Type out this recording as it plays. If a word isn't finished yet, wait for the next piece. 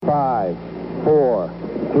5, 4,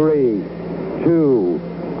 3, 2,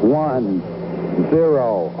 1,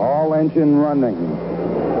 0. All engine running.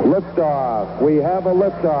 Liftoff. We have a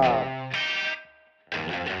liftoff.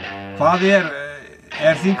 Hvað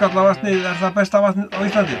Þingvallavatnið það besta vatn á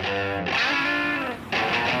Íslandi?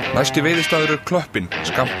 Næsti veiðistaður Klöppin,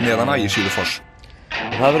 skammt neðan Ægisíðufoss.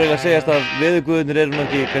 Það verður eiginlega að segjast að veðurguðirnir eru nú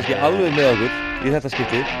ekki kannski alveg með okkur í þetta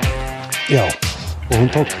skipti. Já, og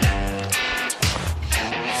hún tók.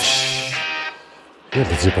 Ég held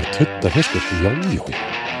að þetta sé bara tudda fiskur. Já.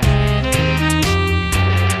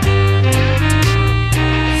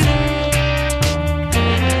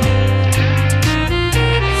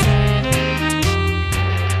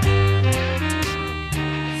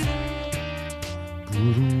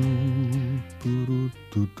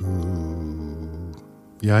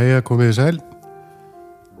 Jæja, komið sæl.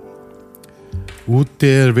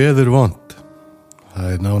 Úti veður vont.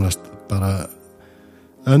 Það nánast bara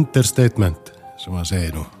understatement sem maður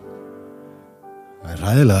segir nú. Það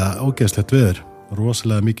ræðilega ógeðslegt veður.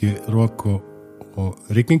 Rosalega mikið rok og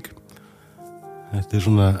rigning. Þetta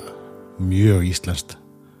svona mjög íslenskt.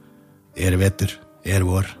 Vetur,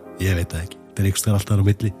 vor, ég veit það ekki. Þetta ykkur alltaf á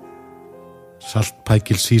milli.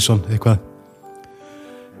 Saltpækil season, eitthvað.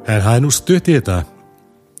 En það nú stutt í þetta.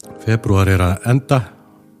 Febrúar að enda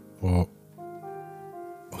og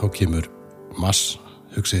þá kemur mars,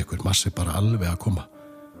 hugsið ykkur, mars bara alveg að koma.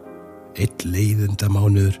 Einn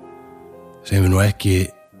leiðindamánuður sem við nú ekki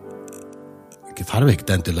þarf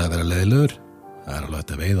ekkert endilega að vera leiðilegur. Það alveg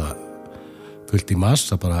hægt að veiða fullt í mars,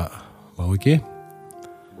 það bara má ekki.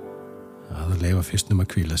 Það leyfa fyrst að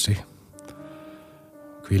hvíla sig.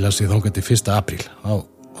 Hvíla sig þangað til 1. apríl.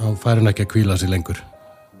 Þá fær hann ekki að hvíla sig lengur.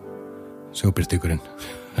 Sjóbirtingurinn.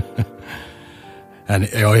 En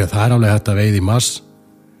já, það alveg hægt að veiða í mars.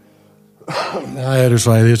 Það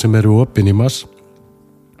svæði sem opin í mars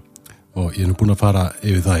og ég nú búin að fara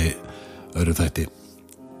yfir það í öðru þætti,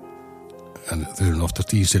 en þau eru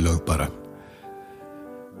oftast ísilög bara.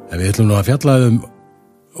 En við ætlum nú að fjalla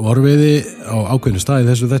vorveiði á ákveðnu stað í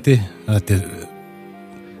þessu þætti. Þetta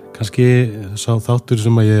kannski sá þáttur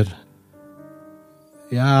sem að ég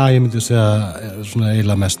myndi segja svona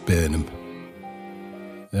eiginlega mest beðinum.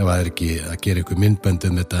 Ef það ekki að gera ykkur myndbönd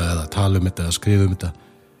þetta eða tala þetta eða skrifa þetta.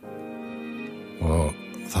 Og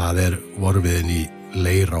það vorveiðin í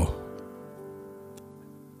Leirá.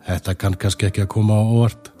 Þetta kann kannski ekki að koma á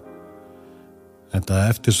óvart. Þetta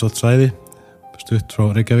eftirsótt svæði, stutt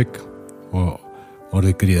frá Reykjavík og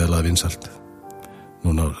orðið gríðarlega vinsælt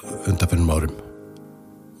núna undan fyrir árum.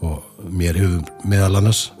 Og mér hefur meðal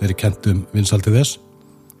annars verið kennt vinsæltið þess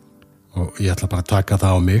og ég ætla bara að taka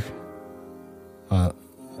það á mig að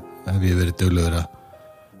hef ég verið duglegur að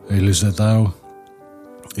auglýsa þetta og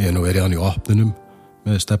ég nú verið hann í opnunum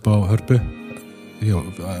með steppa á hörpu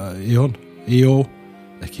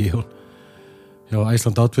hjá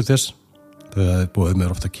Iceland Outfitters. Þau búið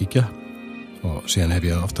mér ofta að kíkja og síðan hef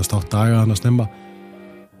ég ofta státt daga hann að snemma.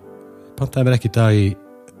 Pantaði mér ekki dag í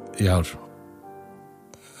ár.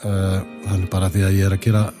 Þannig bara því að ég að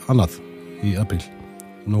gera annað í apríl.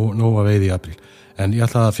 Nú að veiði í apríl. En ég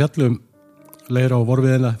ætla að fjalla Leirá og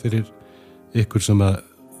vorveiðina fyrir ykkur sem að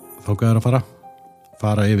þangað að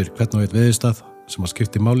fara yfir hvern og einn veiðistað sem að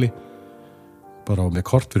skipti máli bara með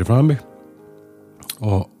kort fyrir fram mig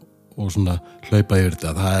og svona hlaupa yfir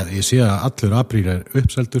þetta. Ég sé að allur apríl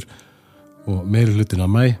uppseldur og meiri hlutin af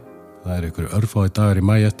maí. Það ykkur örfáði dagar í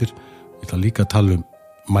maí eftir. Ég ætla líka að tala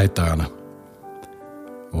maídagana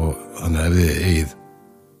og þannig að ef þið eigið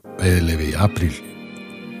veiðileyfi í apríl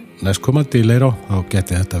næstkomandi í Leirá þá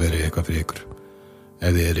geti þetta verið eitthvað fyrir ykkur.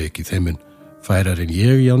 Ef þið ekki þeimun færar en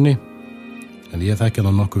ég í ánni, en ég þekki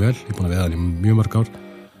hann nokkuð vel, ég er búin að veiða hann í mjög mörg ár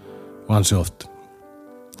og ansi oft.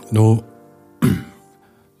 Nú,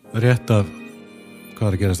 rétt af hvað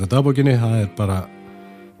að gerast í dagbókinni,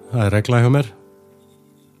 það regla hjá mér.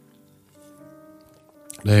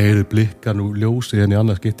 Nei, blikkar nú ljósið henni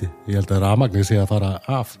annað skipti. Ég held að rafmagnið sé að fara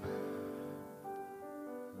af.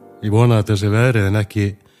 Ég vona að þessi veðrið en ekki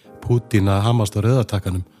Pútín að hamast á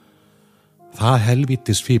rauðatakkanum. Það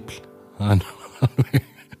helvítis fíbl.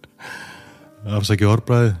 Afsaki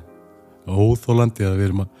orðbræðið. Óþólandi að við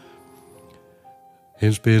erum að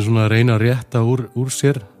heimsbyggðin svona að reyna að rétta úr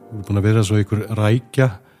sér. Við erum búin að vera svo ykkur rækja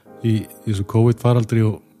í þessu COVID-faraldri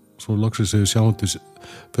og svo loksins við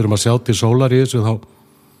fyrir að sjá til sólar í þessu þá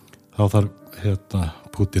þarf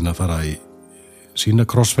Pútín að fara í sína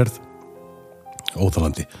krossferð.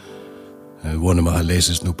 Óþólandi. Við vonum að það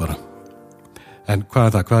leysist nú bara. En hvað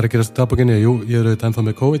það? Hvað að gerast í dagbókinni? Jú, ég auðvitað ennþá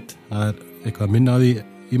með COVID. Það eitthvað minna að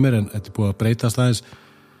í mér en þetta búið að breytast aðeins.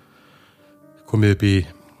 Komið upp í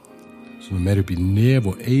svona meir upp í nef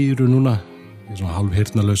og eyru núna, ég er svona hálf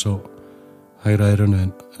heyrnarlaus á hægra eyrunu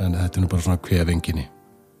en þetta nú bara svona kvefinginni.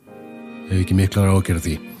 Hef ekki miklar ágjörð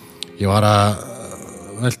því. Ég var að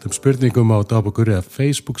velta spurningum á dagbókur eða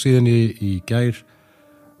Facebook síðan í gær.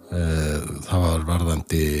 Það var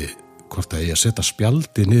varðandi hvort að ég að setja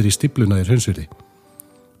spjaldi niður í stífluna í Hraunsfirði.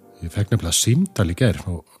 Ég fekk nefnilega símtal í gær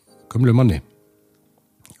á gömlu manni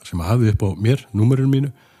sem hafði upp á mér, númerinu mínu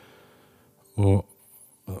og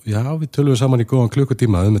já, við tölum saman í góðan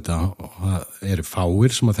klukkutíma þetta og það eru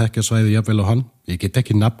fáir sem að þekkja svæði jafnvel á hann. Ég get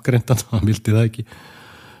ekki nafngreint hann, hann vildi það ekki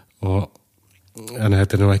en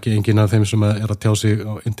þetta nú ekki enginn af þeim sem að tjá sig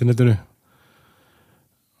á internetinu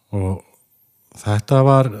og þetta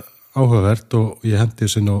var áhugavert og ég hendi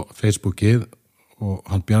sinn á Facebookið og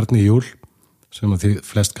hann Bjarni Júl sem að þið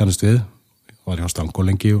flest kannist við var hjá Stangó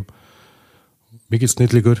lengi og mikil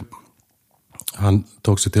snillíkur. Hann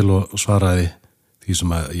tók sér til og svaraði því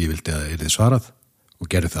sem að ég vildi að yrði svarað og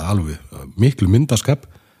gerði það alveg miklu myndaskap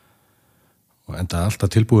og enda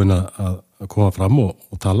alltaf tilbúin að koma fram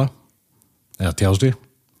og tala eða tjá sig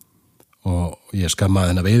og ég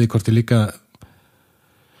skammaði hennar veiðikorti líka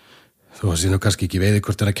þó að sé nú kannski ekki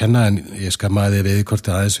veiðikortin að kenna en ég skammaði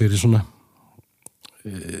veiðikorti aðeins fyrir svona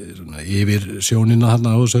yfir sjónina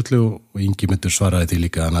þarna á þessu öllu og Ingimundur svaraði því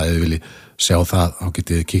líka að ef þið vilji sjá það, þá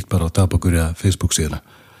getið þið kíkt bara á dagbókur eða Facebook síðuna.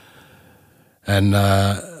 En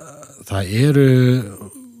það eru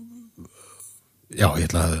já, ég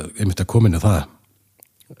ætla einmitt að koma inn á það.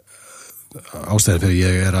 Ástæðan fyrir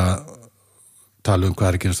ég er að tala hvað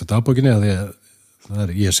er að gerast á dagbókinni að það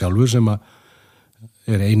er ég sjálfur sem að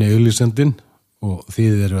er eini auglýsendinn og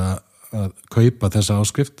þið eru að kaupa þessa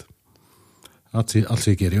áskrift allt sem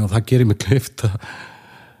ég geri og það gerir mig kleift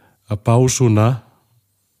að básúna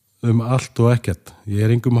allt og ekkert. Ég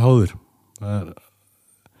er engum háður.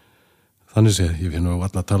 Þannig sé, ég finn nú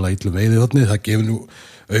alltaf að tala illum veiðihotni, það gefur nú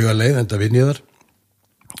auga leið, enda vinn ég þar.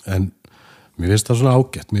 En mér finnst það svona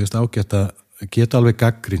ágætt. Mér finnst ágætt að geta alveg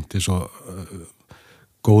gagnrýnt eins og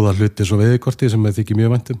góða hluti eins og veiðikorti sem þykir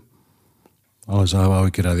mjög væntum. Á þess að hafa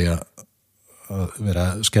áhyggjur að því að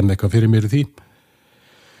vera að skemma eitthvað fyrir mér í því.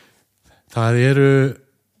 Það eru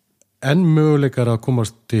enn möguleikar að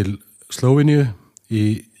komast til Slóveníu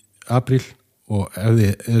í apríl og ef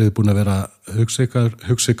þið eruð búin að vera hugsa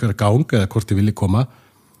ykkur gang eða hvort þið viljið koma,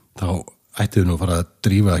 þá ættið nú að fara að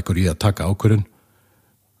drífa ykkur í að taka ákvörðun.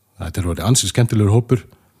 Þetta er orðið ansi skemmtilegur hópur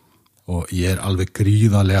og ég er alveg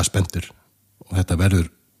gríðarlega spenntur og þetta verður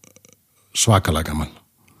svakalega gaman.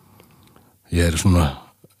 Ég er svona,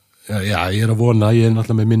 já, ég er að vona, ég er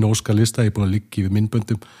náttúrulega með minn óskalista, ég er búin að liggja yfir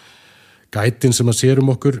minnböndum. Gætin sem að sér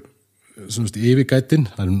okkur, svona yfir gætin,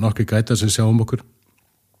 það eru nokkri gætar sem sjá okkur.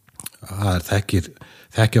 Það er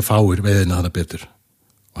þekkja fáir veiðina hana betur.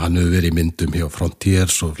 Og hann hefur verið í myndum hjá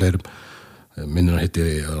Frontiers og fleirum. Myndina heitir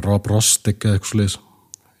Rob Rost, eitthvað svoleiðis.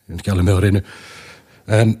 Ég er ekki alveg með á reynu.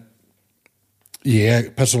 En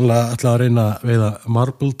ég persónulega ætla að reyna að veiða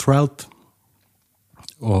marble trout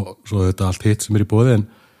og svo þetta allt hitt sem er í boði en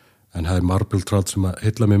það er marble trout sem að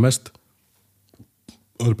heilla mig mest.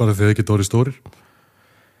 Og það er bara þegar þið geta orðið stórir.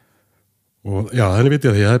 Og já, þannig veit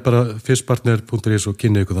ég því, það er bara fishpartner.is og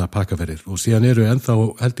kynni ykkur það pakkaferðir. Og síðan eru ennþá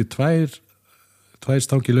held í tvær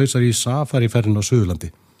stangi lausar í safariferðin á Suðurlandi,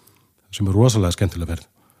 sem er rosalega skemmtilega ferð.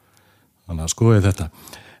 Þannig að skoðið þetta.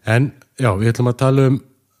 En já, við ætlum að tala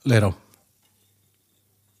Leirá.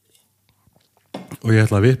 Og ég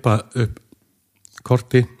ætla að vippa upp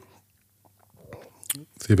korti.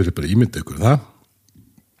 Þið viljið bara ímynda ykkur það.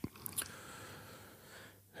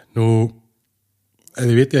 Nú, ef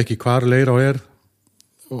þið vitið ekki hvar Leirá er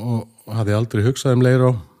og hafið aldrei hugsað Leirá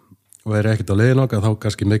og er ekkert á leiðin okkar, þá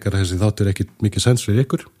kannski meikar þessi þáttur ekkert mikið sens fyrir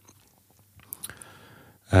ykkur.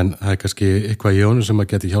 En það er kannski eitthvað í honum sem að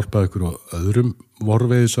geti hjálpað ykkur á öðrum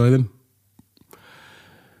vorveiðisvæðum.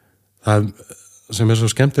 Það sem er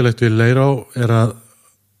svo skemmtilegt við Leirá er að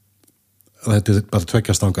þetta er bara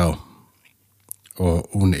 2 stanga á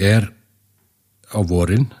og hún er á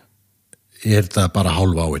vorin er það bara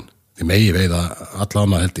hálf áin. Þið megi veiða alla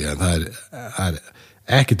ánna held ég, en það er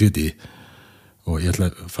ekkert út í og ég ætla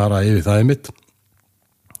að fara yfir það mitt.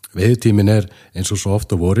 Veiðtíminn er eins og svo oft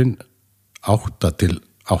á vorin 8 til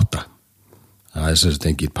 8. Það er þess að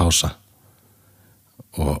engin pása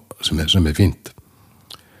og sem er fínt.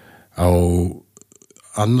 Á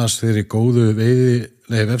annars þeirri góðu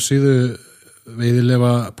vefsíðu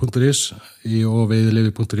veiðilega.is og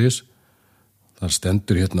veiðilefi.is þar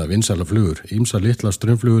stendur hérna vinsæluflugur, ýmsar litlar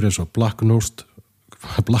straumflugur eins og black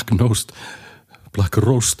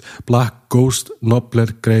ghost, nobbler,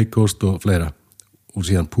 grey ghost og fleira og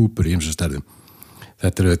síðan púpur í ýmsum stærðum.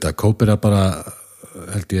 Þetta eru þetta kópera bara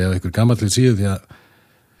held ég einhver gamallið síðu því að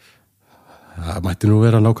það mætti nú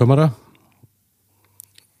vera nákvæmara.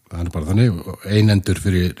 Það bara þannig, einendur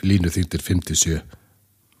fyrir línu þýndir 57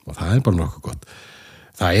 og það bara nokkuð gott.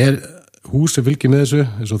 Það húsi fylgir með þessu,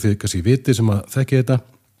 eins og þið kannski viti sem að þekki þetta.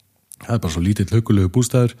 Það bara svo lítill huggulegu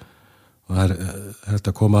bústæður og það hægt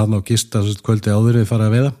að koma þarna og gista kvöldi áður eða fara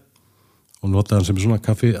að veiða og nota hann sem svona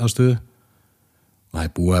kaffi aðstöðu. Og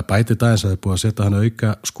það búið að bæti þetta eins að það búið að setja hann að auka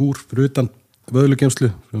skúr fyrir utan vöðlugemslu,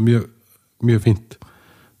 mjög, mjög fínt.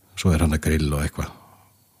 Svo hann að grill og eitthvað.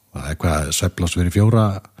 Það eitthvað svefnpláss fyrir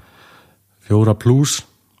 4 plús.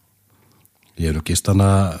 Ég nú gist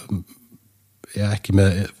hana ekki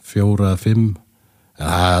með 4, 5.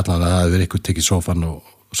 Það hefur verið eitthvað tekið sófan og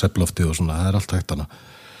svefnloftið og svona, það allt hægt hana.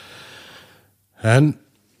 En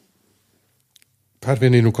hvar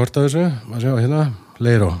finn ég nú kort af þessu? Að sjá hérna,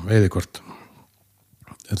 Leirá, veiðikort.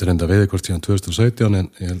 Þetta enda veiðikort síðan 2017 en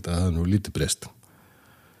ég held að það nú lítið breyst.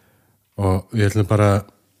 Og við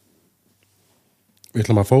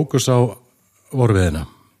ætlum að fókusa á vorveiðina.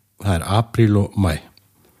 Það apríl og maí.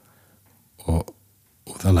 Og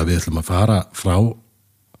þannig að við ætlum að fara frá,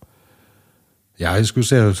 ég skulle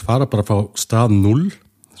segja, fara bara frá stað 0,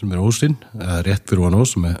 sem ósinn, eða rétt fyrir ofan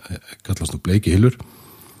ós, sem kallast nú bleiki hillur.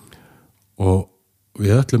 Og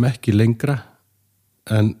við ætlum ekki lengra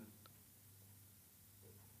en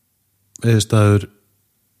veiðistæður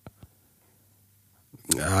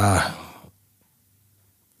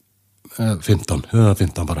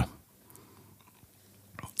 15 bara.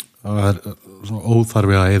 Það svona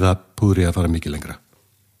óþarfi að eyða púðri að fara mikið lengra.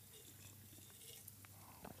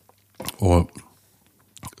 Og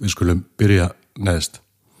við skulum byrja neðst.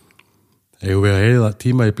 Eigum við að eyða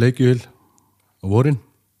tíma í bleikjuhyl og vorin?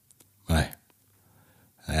 Nei,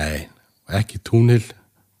 ekki túnhyl,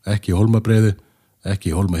 ekki hólmabreiðu,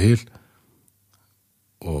 ekki hólmahyl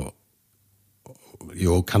og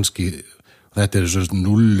kannski þetta svona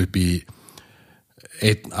 0 upp í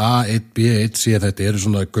 1A, 1B, 1C, þetta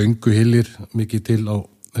svona gönguhyllir mikið til á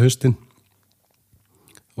haustin.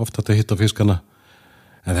 Oft hægt að hitta fiskana,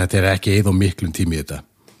 en þetta ekki eða miklum tími í þetta.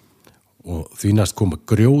 Og því næst koma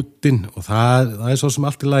grjótin og það svo sem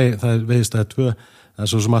allt í lagi, það veiðistæði 2,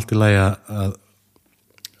 það svo sem allt í lagi að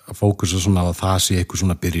fókusa svona á að það sé eitthvað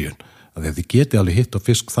svona byrjun. Þegar þið geti alveg hitt á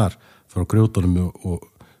fisk þar frá grjótunum og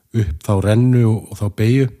upp þá rennu og þá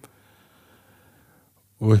beygju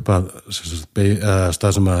og upp að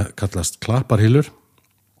stað sem að kallast klapparhylur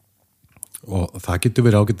og það getur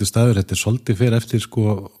verið ágætið staður. Þetta svolítið fyrir eftir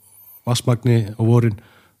vatnsmagni á vorin,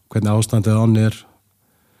 hvernig ástandið ánni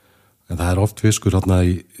en það oft fiskur hérna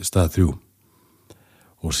í stað 3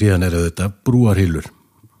 og síðan þetta brúarhylur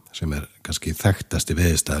sem kannski þekktasti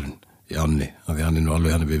veiðistæðurinn í ánni, af því hann nú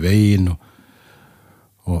alveg hann við veginn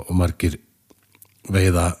og margir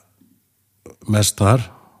veiða mest þar,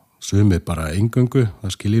 sumir bara eingöngu,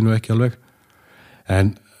 það skilji nú ekki alveg,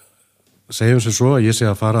 en segjum sem svo að ég sé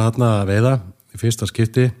að fara þarna að veiða í fyrsta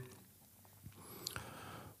skipti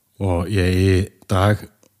og ég í dag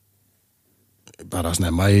bara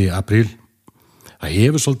snemma í apríl. Það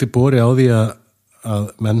hefur svolítið borið á því að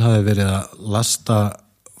menn hafi verið að lasta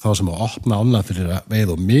þá sem að opna ána fyrir að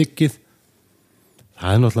veiða og mikið.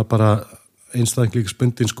 Það náttúrulega bara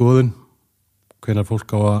einstaklingsbundin skoðun hvenær fólk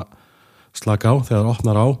á að slaka á þegar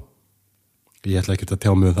opnar á. Ég ætla ekki að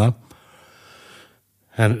tjá mig það.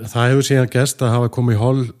 En það hefur síðan gerst að hafa komið í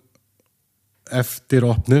hol eftir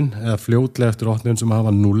opnun eða fljótlega eftir opnun sem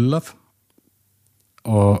hafa núllað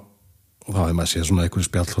og þá hefur maður séð svona einhverju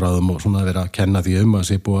spjallþráðum og svona verið að kenna því að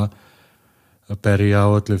sé búið að berja á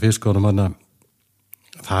öllu fiskunum hann að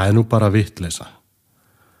það nú bara vittleysa.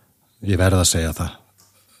 Ég verð að segja það.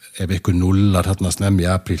 Ef ykkur núllar hérna snemmi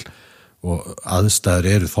í apríl og aðstæður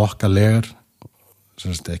eru þokkalegar,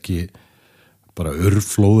 semst ekki bara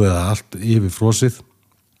urflóð eða allt yfir frosið,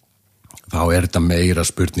 þá þetta meira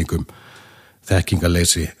spurningum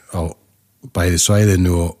þekkingaleysi á bæði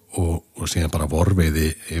svæðinu og síðan bara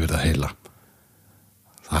vorveiði yfir það heila.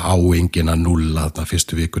 Það á enginn að núlla þarna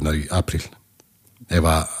fyrstu vikunar í apríl ef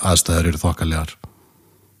að aðstæður eru þokkalegar.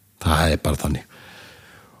 Það bara þannig.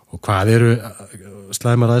 Og hvað eru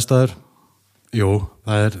slæmar aðstæður? Jú,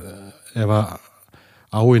 það ef að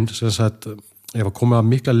áinn, sem sagt, ef að koma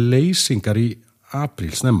mikla leysingar í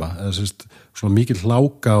apríl snemma, eða sem sagt, svona mikil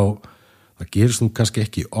hláka og það gerist nú kannski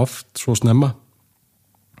ekki oft svo snemma,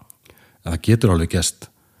 en það getur alveg gerst.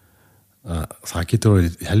 Það getur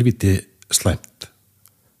alveg helviti slæmt.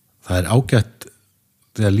 Það ágætt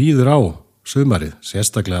þegar líður á sumarið,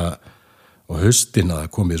 sérstaklega á haustin að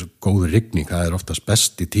það komið svo góð rigning, það oftast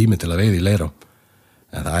besti tími til að veiða í Leirá,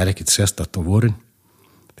 en það ekkit sérstakt á vorin,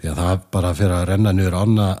 því að það bara fyrir að renna niður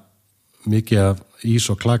ána mikið af ís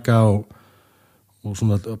og klaka og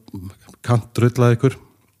svona kantdrullað ykkur.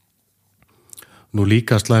 Nú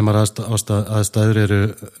líka slæmar aðstæður eru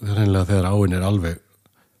hreinlega þegar áin alveg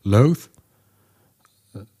lögð.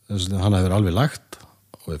 Hann hefur alveg lagt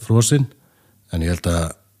og frosinn, en ég held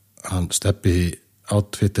að hann steppi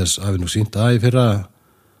outfitters hafi nú sýnt í fyrra að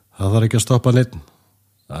það þarf ekki að stoppa neitt.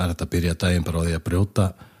 Það þetta að byrja daginn bara á því að brjóta,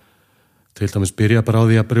 til dæmis byrja bara á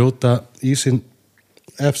því að brjóta ísinn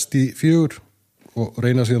efst í 4 og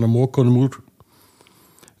reyna síðan að móka honum úr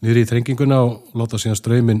niður í þrenginguna og láta síðan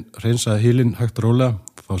strauminn hreinsa hýlinn hægt rólega,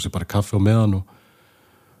 fá sér bara kaffi á meðan og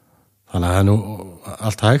þannig að það nú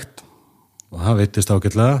allt hægt og það veittist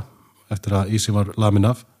ágætlega eftir að ísinn var lamin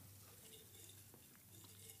af.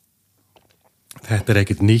 Þetta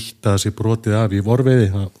ekkert nýtt að það sé brotið af í vorveiði,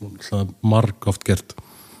 það marg oft gert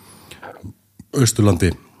Austurlandi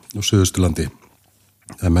og Suðausturlandi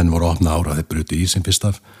þegar menn voru að opna ára þeir bruti ísinn fyrst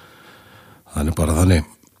af. Það bara þannig,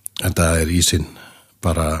 en það ísinn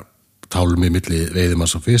bara tálmi milli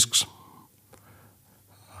veiðimanns og fisks.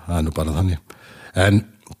 Það nú bara þannig. En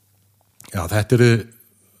já, þetta eru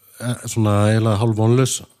svona eiginlega hálf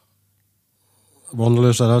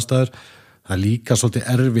vonlausar aðstæður. Það líka svolítið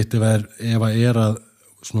erfitt ef að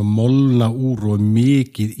svona molna úr og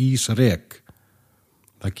mikið ísrek.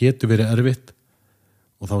 Það getur verið erfitt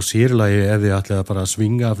og þá sérlagi ef þið ætlið að bara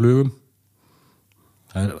svinga flugum.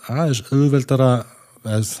 Það aðeins auðveldara,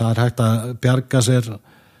 það hægt að bjarga sér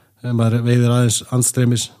ef maður veiðir aðeins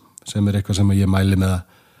andstreymis, sem eitthvað sem ég mæli með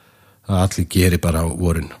að allir geri bara á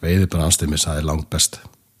vorin. Veiði bara andstreymis, það langt best.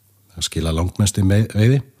 Það skila langt mest í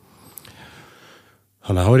veiði.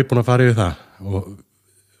 Þannig að þá ég búin að fara yfir það og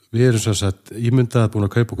við erum svo að ímyndað búin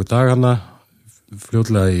að kaupa okkur dagana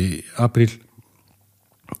fljótlega í apríl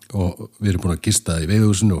og við erum búin að gista í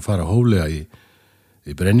veiðhúsinu og fara hóflega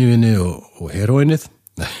í brennivíni og heróinið.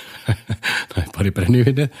 Nei, bara í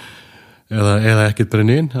brennivíni eða ekkert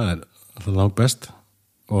brennivín, það alltaf langt best.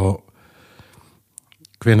 Og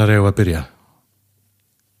hvenær eigum við að byrja?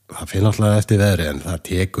 Það fyrir náttúrulega eftir veðri, en það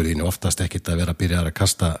tekur þín oftast ekkert að vera að byrja að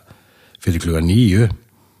kasta fyrir 9:00.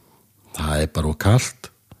 Það bara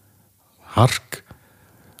kalt, hark,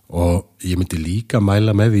 og ég myndi líka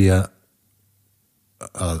mæla með því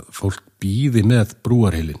að fólk bíði með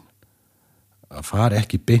brúarhylin, að fara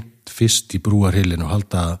ekki beint fyrst í brúarhylin og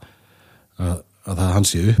halda að það hann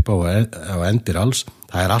sé upp á endir alls.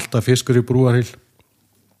 Það alltaf fiskur í brúarhyl,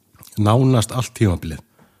 nánast allt tímabilið.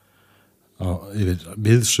 Yfir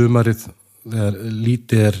miðsumarið, þegar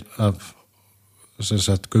lítið af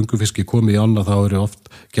göngufiski komið í ánna, þá eru oft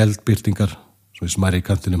geldbirtingar, svo í smæri í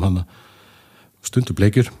kantinum hana. Stundum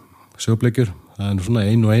bleikjur, sjóbleikjur, það nú svona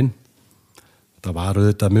ein og ein. Það var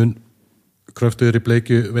auðvitað mun kröftuður í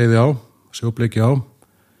bleikju veiði á, sjóbleikju á,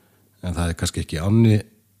 en það kannski ekki ánni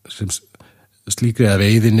sem slíkri að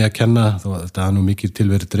veiðinni að kenna, þetta nú mikið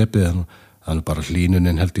tilverið drepið, það nú bara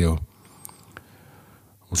hlýnunin held ég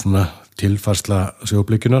og svona tilfarsla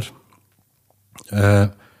sjóbleikjunar.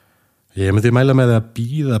 Ég myndi mæla með að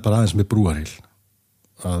bíða bara aðeins með brúarhyl,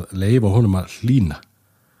 að leyfa honum að hlýna,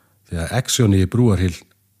 því að aksjóni í brúarhyl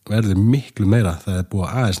verður miklu meira þegar búið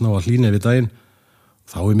aðeins ná að hlýna yfir daginn,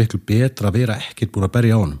 þá miklu betra að vera ekkert búin að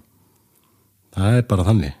berja á honum. Það bara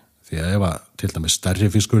þannig, því að ef til dæmis stærri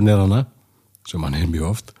fiskurinn hana, sem hann mjög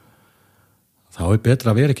oft, þá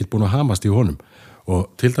betra að vera ekkert búin að hamast í honum.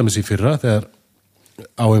 Og til dæmis í fyrra, þegar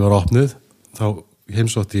áin var opnuð, þá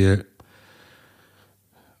heimsótti ég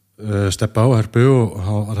Steppa á Hörpu og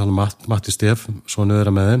var hann Matti Stef, sonur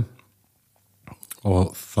þeirra með þeim,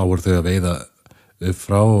 og þá voru þau að veiða upp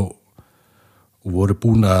frá og voru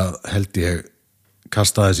búin að held ég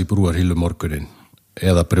kasta þess í brúarhýlu morgunin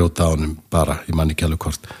eða brjóta á honum bara, ég manni ekki alveg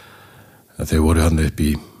hvort. Þau voru hann upp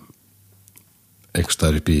í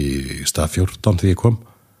stað 14 þegar ég kom,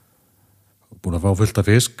 búin að fá fullt af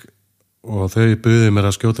fisk, og þau buðu mér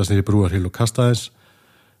að skjótast niður í brúarhýlu og kasta þess.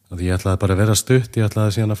 Því ég ætlaði bara að vera stutt, ég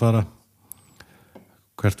ætlaði síðan að fara.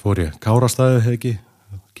 Hvert fór ég? Kárastæði, hefði ekki?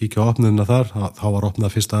 Kíkja á opnunina þar, þá var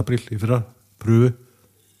opnað 1. apríl í fyrra, pröfu.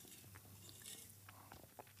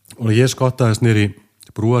 Og ég skottaði þess niður í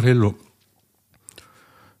brúarhyl og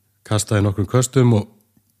kastaði nokkrum köstum og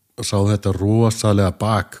sá þetta rosalega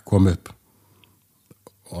bak kom upp.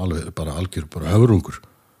 Og alveg bara algjör, bara höfrungur.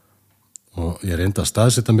 Og ég reyndi að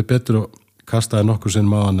staðsetja mig betur og kastaði nokkur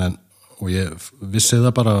sinnum á hann, og ég vissi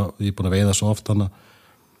það bara, ég er búin að veiða svo oft hana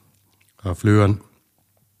að flugan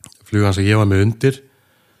sem ég var með undir,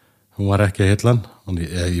 hún var ekki að heillan,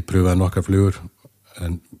 ég pröfaði nokkar flugur,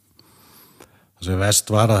 en það sem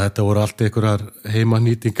vest var að þetta voru allt einhverjar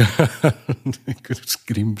heimanýtingar, einhver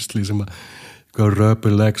skrýmsli sem að, einhver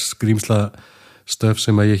röpulegs skrýmsla stöf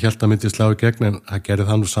sem að ég hélt að myndi slá í gegn en það gerði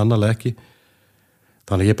það nú sannarlega ekki.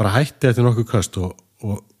 Þannig að ég bara hætti eftir nokkuð köst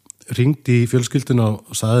og ringdi í fjölskylduna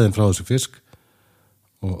og sagði þeim frá þessu fisk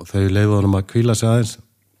og þau leyfðu honum að hvíla sig aðeins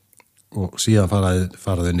og síðan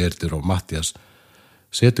faraði nýrtir og Mattías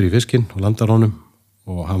setur í fiskinn og landar honum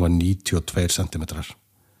og hann var 92 centimetrar.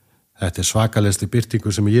 Þetta svakalegsti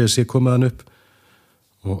birtingu sem ég sé komið hann upp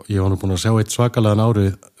og ég var nú búin að sjá eitt svakalegan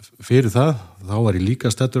árið fyrir það. Þá var ég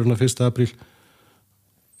líka steddur hann 1. apríl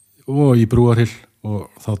og í Brúarhyl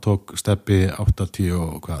og þá tók steppi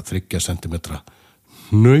 3 centimetra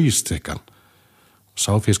hnausþykkan.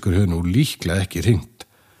 Sá fiskur hefur nú líklega ekki hringt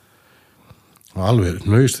og alveg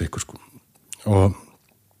hnausþykkur sko. Og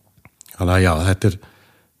þannig að já, þetta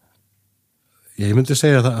ég myndi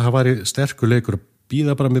segja að það væri sterkur leikur að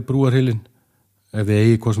bíða bara með Brúarhylinn ef þið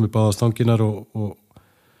eigi hvað sem er báða stanginar og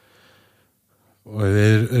ef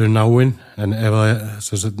þið eru náin en ef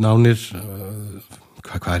það er nánir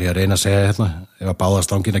hvað er ég að reyna að segja hérna ef að báða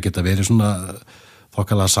stangina geta verið svona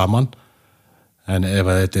þokkalega saman en ef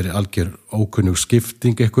að þetta er algjör ókunnug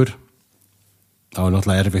skipting ykkur þá er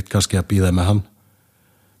náttúrulega erfitt kannski að bíða með hann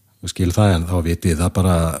og skil það en þá vitið það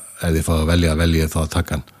bara ef þið fáið að velja þá að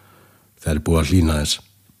taka hann þegar er búið að hlýna þess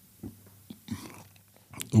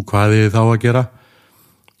og hvað þið þá að gera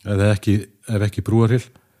ef ekki Brúarhyl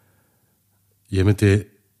ég myndi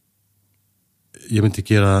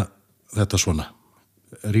gera þetta svona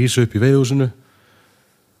rísa upp í veiðhúsinu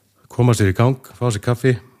koma sér í gang, fá sér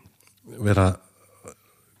kaffi vera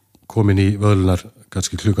komin í vöðlunar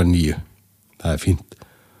kannski 9:00 það er fínt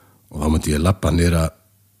og þá myndi ég labba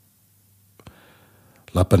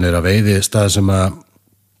niður að veiðistað sem að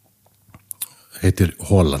heitir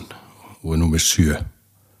Hólan og er númer 7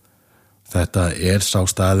 þetta er sá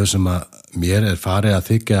staður sem að mér er farið að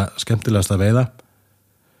þykja skemmtilegast að veiða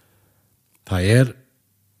það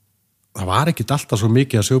var ekkit alltaf svo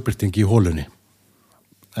mikið að sjóbirtingi í Hólunni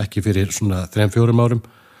ekki fyrir svona 3-4 árum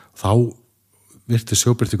þá virti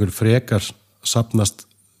sjóbirtingur frekar safnast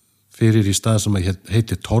fyrir í stað sem að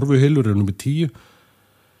heitir Torfuhylur er númer 10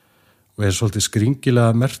 og er svolítið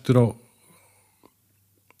skringilega mertur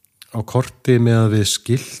á korti með að við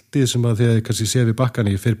skiltið sem að þið kannski sé við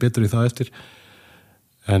bakkan ég fer betur í það eftir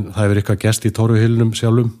en það hefur eitthvað gest í Torfuhylunum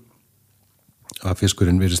sjálfum að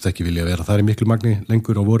fiskurinn virðist ekki vilja vera þar í miklu magni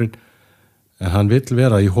lengur á vorin en hann vill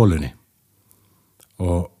vera í Hólunni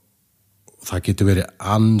og það getur verið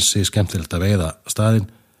ansi skemmtilegt að veiða staðinn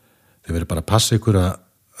þið verið bara að passa ykkur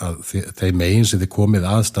að þeim megin sem þið komið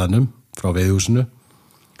að staðnum frá veiðhúsinu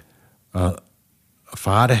að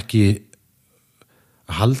fara ekki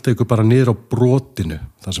að halda ykkur bara niður á brotinu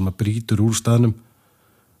þar sem að brýtur úr staðnum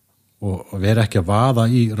og vera ekki að vaða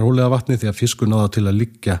í rólega vatni því að fiskur náða til að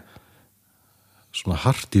liggja svona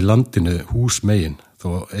hart í landinu hús megin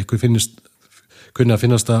þó eitthvað kunni að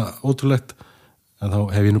finnast það ótrúlegt en þá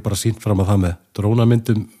hef ég nú bara sýnt fram að það með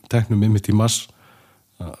drónamyndum teknum einmitt í mars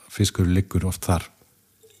að fiskur liggur oft þar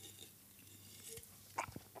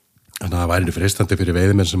þannig að það væri freistandi fyrir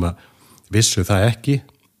veiðimenn sem að vissu það ekki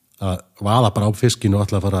að vaða bara á fiskinu og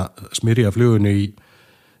ætla að fara að smyrja flugunni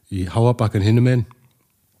í háabakkan hinum einn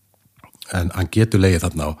en hann getur legið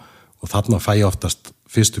þarna og þarna fæ ég oftast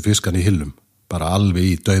fyrstu fiskan í hillum bara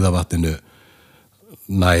alveg í dauðavatninu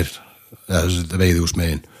nær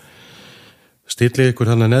veiðhúsmegin stillið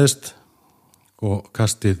ykkur þannig neðst og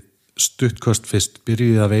kastið stuttköst fyrst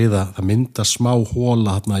byrjuðið að veiða það mynda smá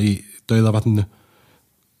hóla þarna í dauðavatninu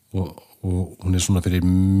og hún er svona fyrir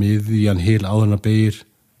miðjan hil áður en að beygir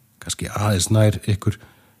kannski aðeins nær ykkur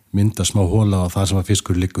mynda smá hóla og það sem að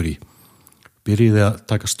fiskur liggur í byrjuðið að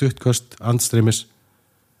taka stuttköst andstreymis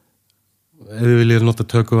ef þið viljið nota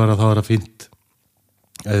tökuvara þá er það fínt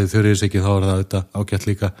ef þið þurfið ekki þá er það auðvitað ágætt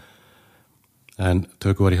líka en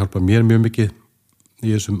tökuvari hjálpa mér mjög mikið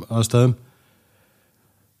í þessum aðstæðum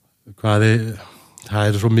það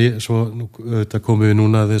er svo auðvitað komum við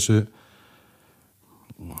núna þessum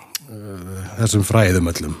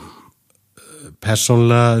fræðum öllum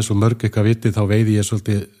persónlega eins og mörg eitthvað vitið þá veiði ég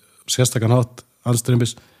svolítið sérstakann hátt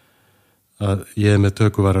andstreymis að ég er með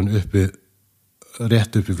tökuvaran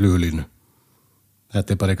rétt upp í flugulínu þetta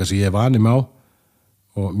er bara eitthvað sem ég er vanið með á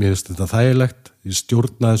og mér finnst þetta þægilegt ég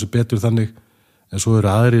stjórna þessu betur þannig en svo eru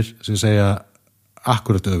aðrir sem segja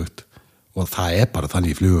akkurat öfugt og það er bara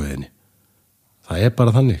þannig í flugveiðinni það er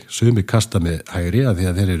bara þannig sumir kasta með hægri að því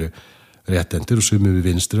að þeir eru réttendir og sumir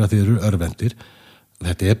við vinstri að þeir eru örvendir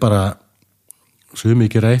þetta er bara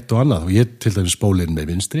sumir gera eitt og annað og ég til dæmis spólinn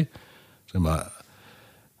með vinstri sem að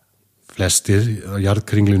flestir á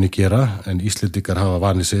jarðkringlunni gera en Íslendingar hafa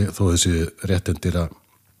vanið sig þó þessi réttendir að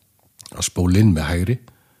spólinn með hægri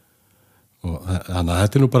og þannig að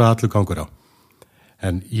þetta er nú bara allur gangur á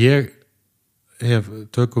En ég hef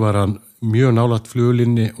tökuvaran mjög nálægt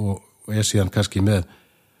flugulínni og er síðan kannski með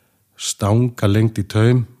stanga lengt í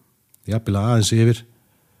taum, jafnvel aðeins yfir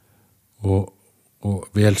og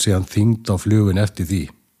vel síðan þyngd á flugun eftir því.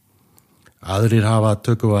 Aðrir hafa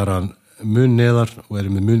tökuvaran mun neðar og eru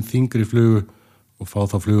með mun þyngri flugu og fá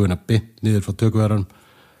þá fluguna beint niður frá tökuvaran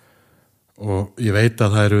og ég veit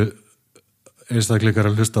að það eru einstakleikar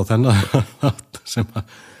að hlusta á þennan sem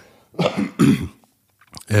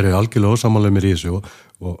eru algjörlega ósammála mér í þessu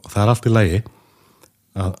og það allt í lagi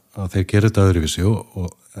að þeir gera þetta öðruvísi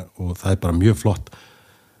og það bara mjög flott.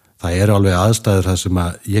 Það eru alveg aðstæður þar sem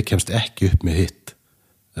að ég kemst ekki upp með hitt,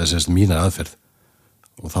 þess að mína aðferð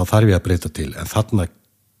og þá þarf ég að breyta til, en þarna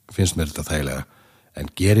finnst mér þetta þægilega.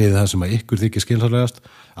 En gerið það sem að ykkur þykir skiljanlegast.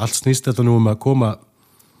 Allt snýst þetta nú að koma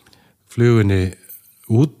flugunni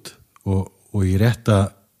út og í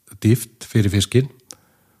rétta dýpt fyrir fiskinn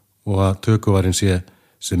og að tökuvarinn sé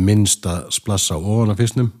sem minnst að splassa ofan af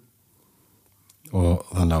fisknum og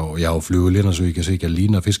þannig að, já, flugulína svo ég sé ekki að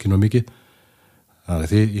lína fiskinn á mikið.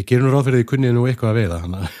 Þannig að ég gerir nú ráð fyrir því kunnið nú eitthvað að veiða.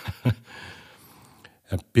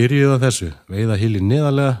 En byrjuðu á þessu, veiða hylli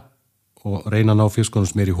neðarlega og reyna að ná fiskunum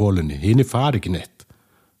sem í hólunni. Hinni fari ekki neitt.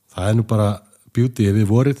 Það nú bara beautyið við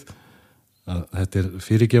vorið. Þetta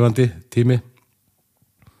fyrirgefandi tími.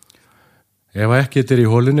 Ef ekki þetta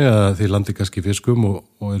í hólunni að þið landi kannski fiskum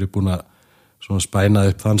og eru búin að svona spæna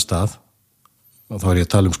upp þann stað, og þá ég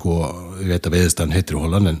að tala ég veit að veiðistan heitir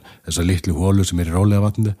hólan, en þessar litlu hólu sem í rólega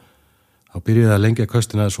vatninu, þá byrjuði að lengja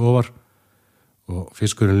köstina þess ofar og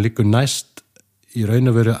fiskurinn liggur næst í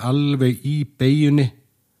raun og veru alveg í beyjunni,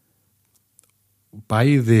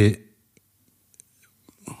 bæði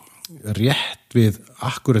rétt við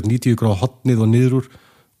akkurat 90 gráðu hotnið og niður úr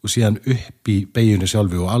og síðan upp í beyjunni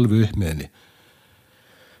sjálfi og alveg upp með henni.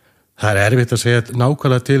 Það erfitt að segja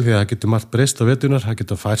nákvæmlega til því að það getur margt breyst á veturnar, það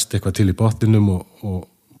getur færst eitthvað til í botninum og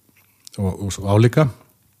svo álíka.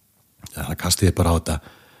 Það kastið bara á þetta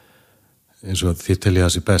eins og þið telja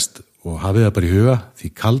það sér best og hafið það bara í huga, því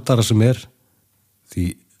kaldara sem því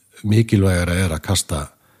mikilvægara að kasta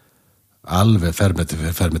alveg fermetri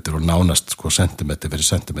fyrir fermetri og nánast sentimetri fyrir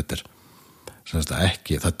sentimetri.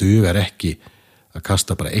 Það dugar ekki að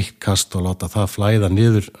kasta bara eitt kast og láta það flæða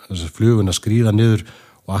niður, þess að fluguna skríða niður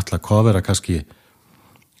og alla kofera kannski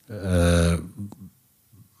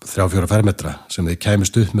 3-4 fermetra sem þið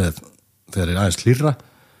kæmist upp með þegar aðeins hlýrra,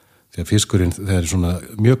 því að fiskurinn, þegar svona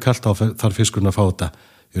mjög kalt á þarf fiskurinn að fá þetta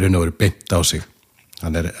í raun og veru beint á sig.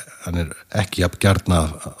 Hann er ekki jafn gjarn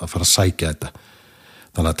að fara að sækja þetta.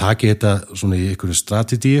 Þannig að taki þetta svona í einhverju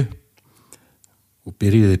strategíu og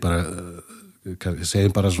byrjiði bara,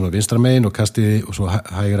 segjum bara svona vinstra megin og kastiði og svo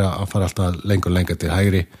hægra að fara alltaf lengur til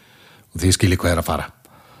hægri og því skilji hvað að fara.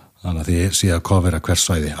 Þannig að þið sé að kofera hvers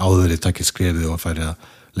svæði áður þið takkið skrefið og færi að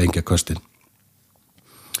lengja köstin.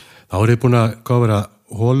 Þá er þið búin að kofera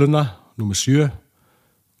hóluna númer 7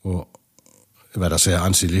 og verða að segja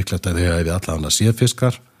ansi líklegt að þið hefði allavega séð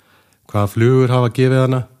fiskar, hvaða flugur hafa gefið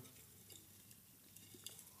hana.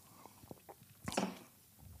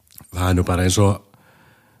 Það nú bara eins og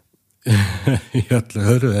í öllu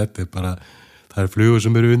öðru, það er flugur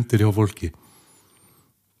sem eru undir hjá fólki.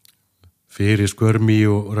 Fyrir skörmi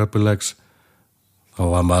og röppulegs, þá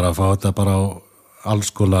var maður að fá þetta bara á alls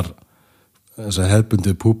konar þessar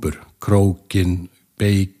hefðbundu púpur, krókin,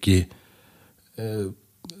 beiki,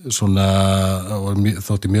 svona,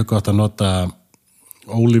 þótti mjög gott að nota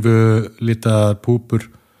ólífulitaðar púpur,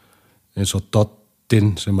 eins og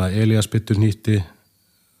dottin sem að Elías byttur nýtti,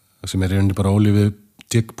 sem er einnig bara ólífu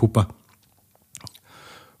diggpúpa,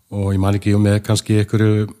 og ég man ekki með kannski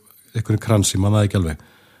einhverju kransi, man það ekki alveg.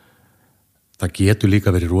 Það getur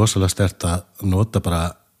líka verið rosalega sterkt að nota bara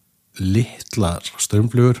litlar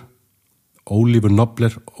straumflugur,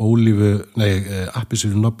 ólífunobler,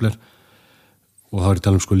 appisínunobler, og þá er ég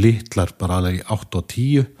tala litlar bara alveg í 8 og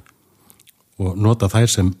 10 og nota þær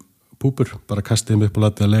sem púpur, bara kastið þeim upp og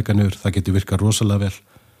latið að lega niður. Það getur virkað rosalega vel,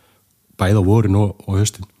 bæði á vorin og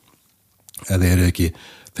haustin. Ef þeir eru ekki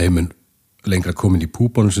þeimun lengra komin í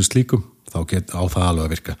púbónum sem slíkum, þá á það alveg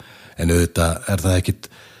að virka. En auðvitað er það ekkit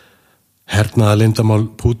hernaða leyndamál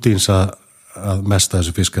Pútíns að mesta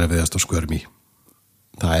þessu fiskar að veiðast á skörmi.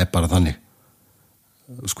 Það er bara þannig.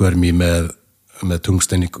 Skörmi með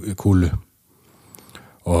tungstein í kúlu.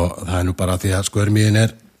 Og það er nú bara því að skörmiðin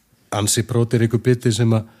er ansi prótiríku biti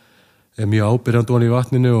sem er mjög ábyrjandi ofan í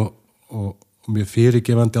vatninu og mjög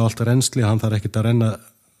fyrirgefandi á allt rennsli. Hann þarf ekkit að renna,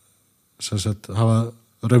 hafa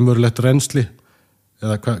raunverulegt rennsli,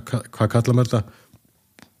 eða hvað kallar maður þetta?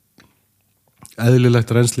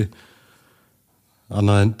 Eðlilegt rennsli.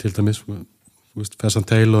 Annað en til dæmis fessan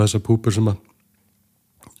teil og þessar púpur sem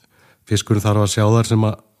fiskurinn þarf að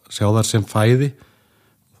sjá þar sem fæði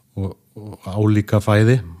og álíka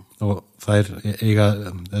fæði og þær eiga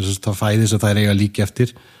það fæði sem þær eiga líki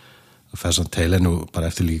eftir þessan teil er nú bara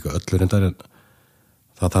eftir líka öllur en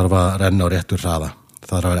það þarf að renna á réttur hraða,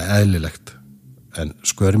 það þarf að vera eðlilegt en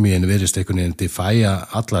skörmíin virðist einhvern veginn defæja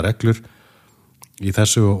alla reglur í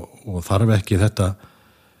þessu og þarf ekki þetta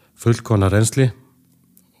fullkomna reynsli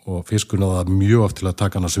og fiskurinn á það mjög oft til að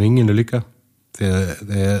taka hann á svinginu líka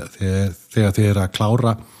þegar þið er að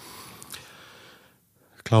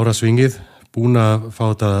klára svingið, búin að fá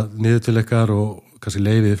þetta niður til ykkar og kannski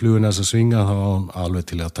leyfið fluguna þess að svinga, þá á hann alveg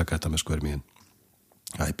til að taka þetta með skörmíin.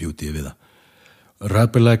 Það er beautyið við það.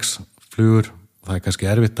 Rubberlegs flugur, það er kannski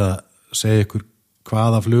erfitt að segja ykkur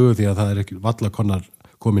hvaða flugur því að það er ekki valla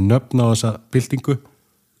komið nöfn á þessa byltingu.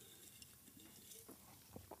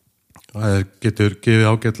 Það getur gefið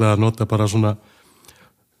ágætlega að nota bara svona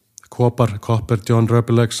Copper John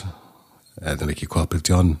Rubberlegs, eða ekki Copper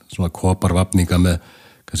John, svona koparvapninga með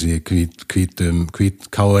kannski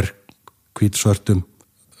hvítsvörtum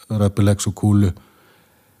Rubberlegs og kúlu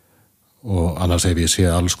og annars hef ég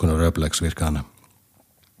séð alls konar Rubberlegs virka hana.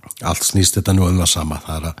 Allt snýst þetta nú það sama,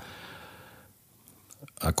 það er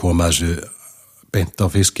að koma þessu beint á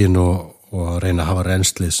fiskinn og reyna að hafa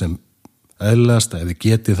renslið sem eðlilegast, ef þið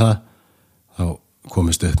getið það þá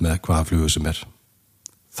komist upp með hvaða flugu sem er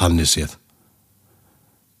þannig séð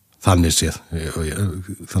þannig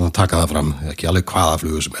að taka það fram, ekki alveg hvaða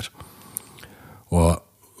flugu sem er og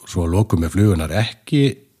svo lokum með flugunar ekki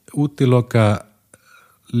útiloka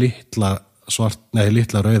litla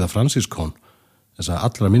rauða fransískón þess að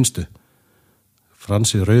allra minnstu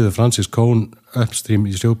rauðu fransískón upstream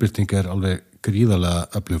í sjóbirting er alveg gríðarlega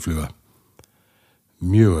öflug fluga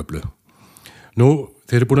mjög öflug. Nú,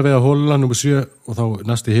 þeir eru búin að veiða hóluna númer 7 og þá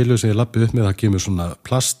næsti heilu sem ég lappi upp með það kemur svona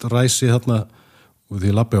plastræsi þarna og því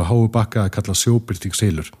ég lappi á háu bakka að kalla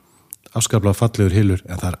sjóbirtingsheilur. Afskaplega fallegur heilur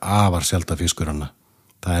en það er afar sjaldan fiskur hana.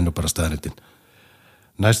 Það er nú bara staðrindin.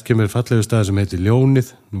 Næst kemur fallegur staður sem heitir ljónið,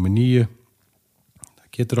 númer 9. Það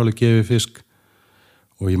getur alveg gefið fisk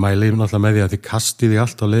og ég mæli náttúrulega með því að þið kastið því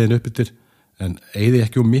allt á leiðin upp yfir en eyði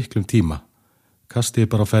ekki miklum tíma.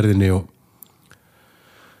 Kastið bara á ferðinni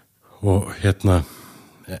og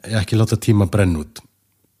ekki láta tíma brenn út.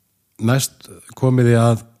 Næst komið þið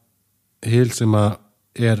að hil sem að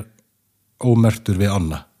er ómertur við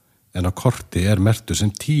ánna en á korti er mertur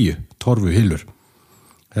sem 10 torfuhylur.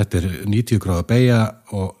 Þetta er 90 gráða beygja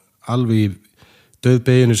og alveg í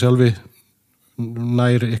dauðbeyjunu sjálfi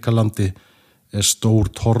nær ykkar landi er stór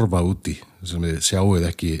torfa úti sem við sjáuð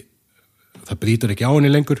ekki, það brýtur ekki á henni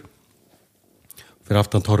lengur. Fyrir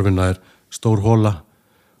aftan torfuna er stór hóla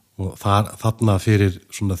og þarna fyrir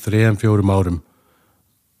svona 3-4 árum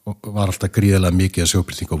var alltaf gríðarlega mikið að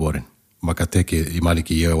sjóbirting á vorin. Maður gæti tekið, ég man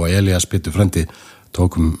ekki, ég og Elías byttu frendi,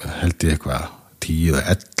 tókum held ég eitthvað 10 eða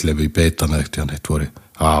 11 í beitana eftir hann eitt voru.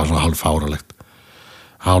 Það var svona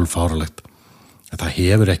hálffáralegt. En það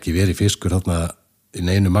hefur ekki verið fiskur þarna í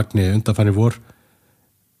neinu magni undanfæri vor,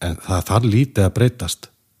 en það þarf lítið að breytast.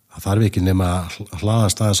 Það þarf ekki nema að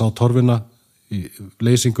hlaðast aðeins á torfuna í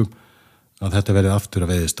leysingum að þetta verið aftur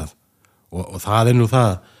að veiðistað. Og það er nú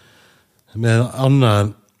það með ánna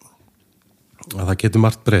að það getur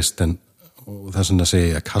margt breyst en þess vegna segi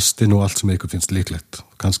ég að kasti nú allt sem ykkur finnst líklegt.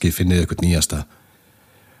 Kannski finnið ykkur nýjasta.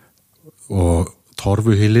 Og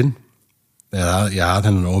torfuhylin,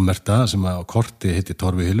 þennan ómerta sem á korti heitir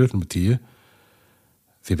torfuhylur, nummer 10.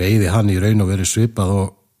 Þið veiði hann í raun og verið svipað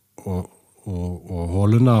og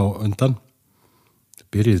hóluna á undan.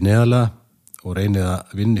 Byrjið neðarlega og reynið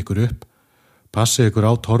að vinna ykkur upp. Passið ykkur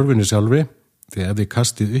á torfinu sjálfri, því ef þið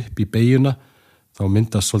kastið upp í beyjuna, þá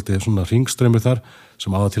myndast svolítið svona hringströmmur þar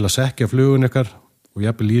sem á það til að sekja flugun ykkar og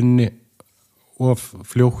jafnvel línunni of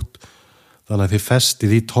fljótt, þannig að þið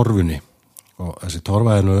festið í torfunni. Og þessi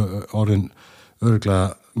torfa er nú orðin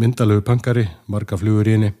örugglega myndalegu pöngari, marga flugur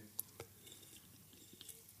í henni.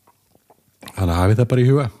 Þannig að hafið það bara í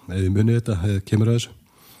huga, ef þið munið þetta, ef þið kemur að þessu.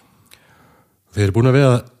 Þið eru búin að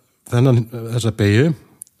veiða þessa beygju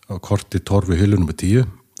á korti torfu hylu nummer 10,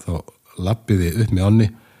 þá lappið þið upp með ánni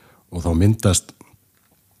og þá myndast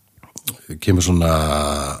kemur svona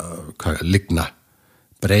ligna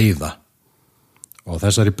breiða og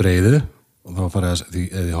þessari breiðu og þá farið að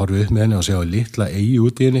þið horfið upp með henni og sjá litla eigi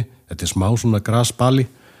út í henni, þetta er smá svona grasbali.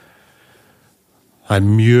 Það er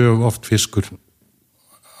mjög oft fiskur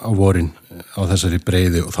á vorin á þessari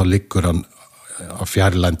breiðu og þá liggur hann á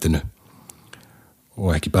fjarlændinu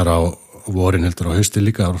og ekki bara á vorin heldur á hausti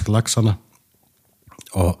líka á laxana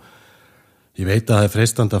og ég veit að það er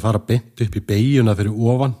freistandi að fara beint upp í beyjuna fyrir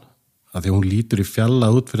ofan að því hún lítur í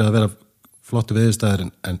fjalla út fyrir að vera flottu veiðistæður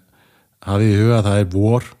en hafið í huga að það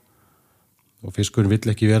vor og fiskurinn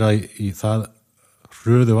vill ekki vera í það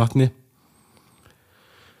hröðu vatni.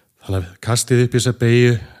 Þannig að kastið upp í þessa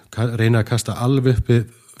beygju, reyna að kasta alveg upp við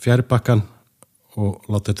fjárbakkan og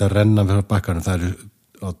láta þetta renna fyrir bakkanum. Það eru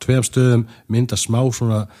á 2 stöðum mynda smá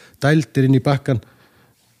svona dældir inn í bakkan.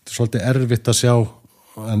 Þetta svolítið erfitt að sjá,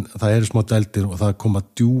 en það eru smá dældir og það koma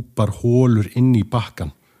djúpar hólur inn í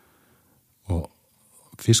bakkan. Og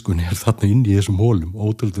fiskunni þarna inn í þessum hólum,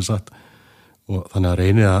 ótrúlega satt. Og þannig að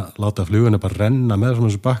reynið að láta fluguna bara renna með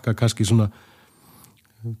svona þessu bakka, kannski svona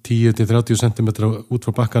 10-30 cm út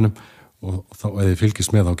frá bakkanum, og þá ef þið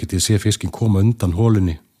fylgist með þá getið þið sé fiskinn koma undan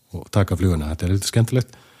hólunni og taka fluguna. Þetta eitthvað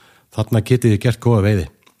skemmtilegt. Þarna getið þið gert góða veiði.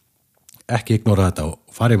 Ekki ignora þetta og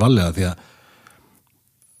farið varlega því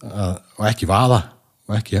og ekki vaða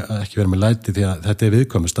og ekki vera með læti því að þetta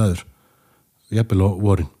viðkvæmur staður, jafnvel á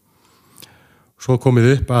vorin. Svo komið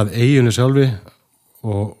upp að eyjunni sjálfi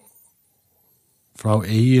og frá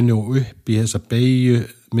eyjunni og upp í þessa beygju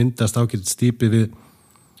myndast ágætt stípi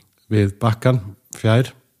við bakkan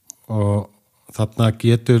fjær, og þarna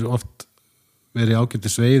getur oft verið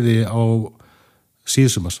ágætis veiði á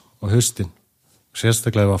síðsumars og haustin.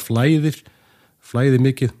 Sérstaklega ef að flæðir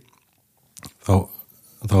mikið,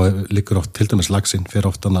 þá liggur oft til dæmis laxinn fyrir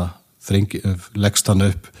oft hana leggst hann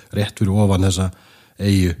upp rétt fyrir ofan þessa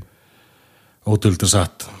eyju. Ótrúlega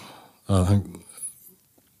satt að hann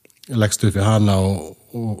leggst upp við hana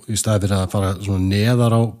og í staði fyrir að fara svona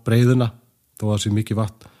neðar á breiðuna þó að sé mikið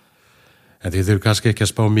vatn. En þið þurfum kannski ekki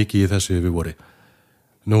að spá mikið í þessu við voru.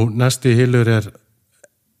 Nú, næsti hylur er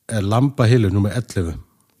lambahylur númer 11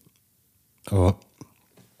 og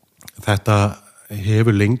þetta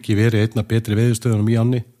hefur lengi verið einna betri veiðistöðunum í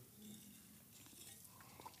ánni,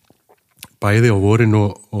 bæði á vorin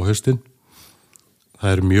og haustin.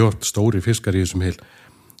 Það eru mjög stóri fiskar í þessum hyl.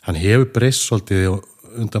 Hann hefur breyst svolítið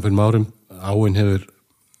undan fyrir árum. Áin hefur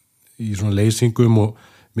í svona leysingum og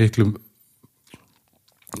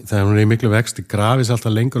þegar hún er í miklu vexti grafis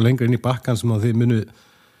alltaf lengur og lengur inn í bakkan sem á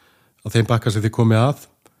þeim bakkan sem þið komið að.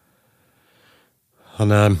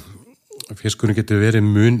 Þannig að fiskurinn getur verið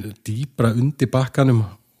mun dýpra undir bakkanum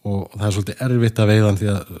og það er svolítið erfitt að veiða hann því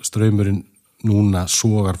að straumurinn núna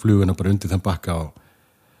sogar fluguna bara undir þeim bakka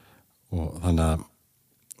og þannig að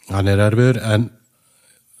hann er erfiður, en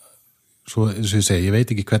svo eins og ég segi, ég veit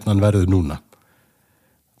ekki hvernig hann verður núna.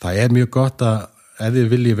 Það er mjög gott að ef þið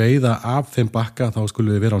viljið veiða af þeim bakka þá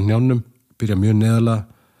skulum við vera á hnjánum, byrja mjög neðarlega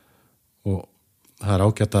og það er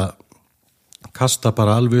ágætt að kasta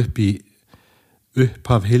bara alveg upp í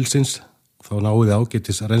upphaf hylsins, þá náðu þið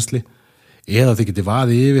ágættis reynsli, eða þið getið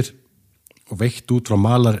vaðið yfir og veitt út frá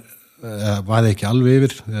malar, vaðið ekki alveg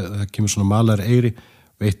yfir, það kemur svona malar eyri,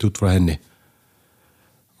 veitt út frá henni.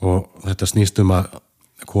 Og þetta snýst að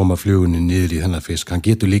koma flugunni niður í þennan fisk. Hann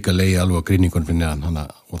getur líka legið alveg á gríningunum fyrir neðan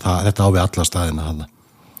og þetta á við alla staðina hann.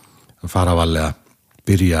 Að fara varlega,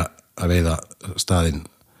 byrja að veiða staðinn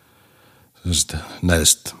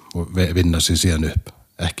neðst og vinna sig síðan upp.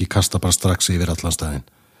 Ekki kasta bara strax yfir allan staðinn.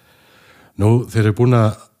 Nú, þeir eru búin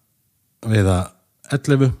að veiða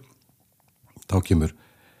 11, þá kemur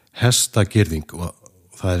hestagirðing og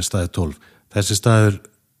það er staðið 12. Þessi staður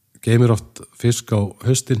geymir oft fisk á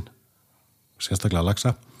haustin, sérstaklega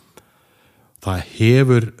laxa. Það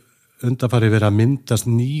hefur undanfarið verið að myndast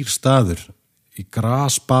nýr staður í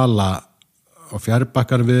grasbala á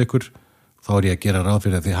fjárbakkanum við ykkur. Þá er ég að gera ráð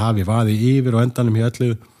fyrir að þið hafi vaðið yfir og endanum hjá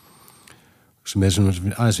 11 sem er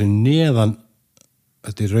aðeins neðan,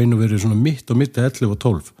 þetta er raun og verið svona mitt og mitt 11 og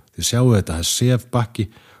 12. Þið sjáu þetta, það er sefbakki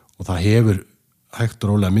og það hefur hægt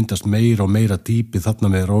og rólega myndast meira og meira dýpi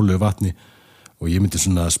þarna með rólegu vatni og ég myndi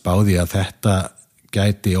svona spáði að þetta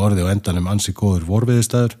gæti orðið á endanum ansi góður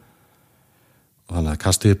vorveiðisvæður og þannig að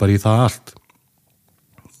kastiði bara í það allt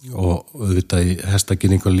og auðvitað í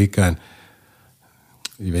hestagirðingu líka, en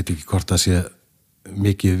ég veit ekki hvort það sé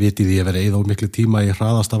mikið vitið í að vera eða miklu tíma í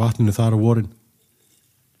hraðasta vatninu þar á vorin.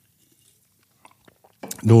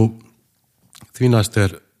 Nú, því næst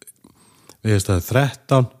er veiðisvæður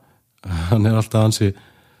 13, hann er alltaf ansi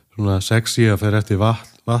svona sexy að fer eftir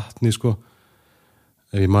vatni sko.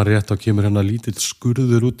 Ef ég man rétt þá kemur hérna lítill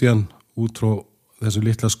skurður út í hann, út frá þessu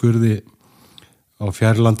litla skurði á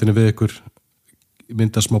fjærlandinu við ykkur,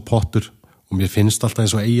 mynda smá pottur og mér finnst alltaf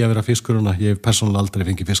eins og eigi að vera fiskuruna. Ég hef persónulega aldrei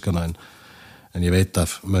fengið fiskana en ég veit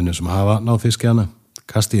af mönnum sem hafa náð fiski hana,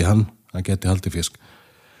 kasti í hann geti haldið fisk.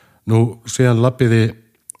 Nú síðan labbiði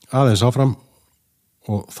aðeins áfram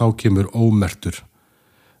og þá kemur ómertur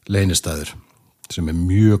leynistæður sem er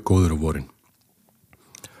mjög góður á vorin.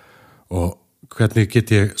 Og hvernig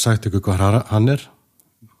get ég sagt ykkur hvað hann er?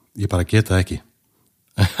 Ég bara geta ekki.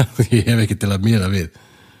 Ég hef ekki til að miða við.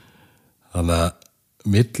 Þannig að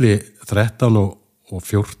milli 13 og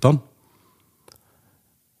 14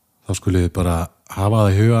 þá skulum við bara hafa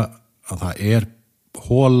það í huga að það er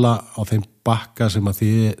hóla á þeim bakka sem að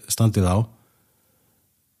þið standið á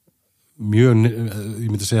mjög, ég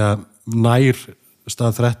myndi segja nær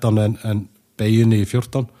stað 13 en beiginni í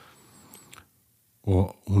 14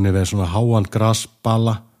 og hún er verið svona háan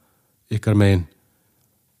grasbala ykkar megin.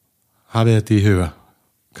 Hafið þetta í huga,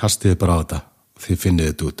 kastið bara á þetta, þið finnið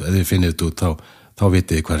þetta út. Ef þið finnið þetta út, þá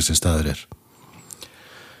vitið þið hvað þessi staður er.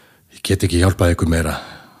 Ég get ekki hjálpað ykkur meira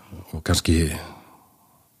og kannski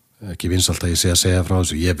ekki vinsælt að ég sé að segja frá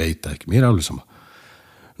þessu, ég veit ekki, mér er alveg sama.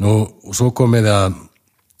 Nú, og svo komið að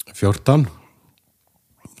 14,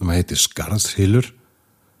 sem heitir skarðshylur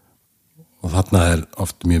og þarna er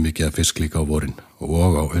oft mjög mikið að fisk líka á vorin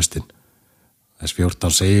og á haustin. Þess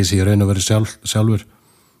 14 segir sig í raun og veru sjálfur.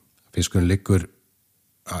 Fiskurinn liggur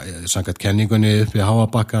samkvæmt kenningunni upp í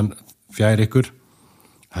háabakkan fjær ykkur.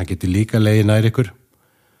 Hann getur líka legið nær ykkur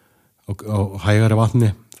og hægara vatni,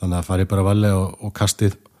 þannig að farið bara varlega og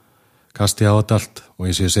kastið á þetta allt og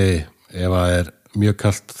eins og ég segi, ef það er mjög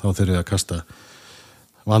kalt þá þurfið að kasta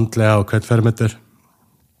vandlega á hvern fermeter.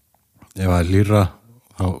 Ef það er hlýrra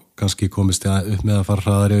þá kannski komist þið upp með að fara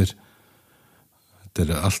hraðar yfir. Þetta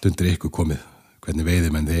er allt undir ykkur komið, hvernig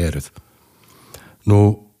veiðimenn þið eruð. Nú,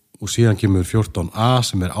 og síðan kemur 14a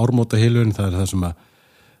sem er ármótahylurinn, það er það sem að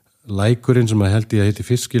lækurinn sem að held ég að heiti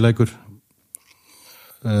fiskilækur.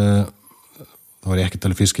 Þá er ég ekki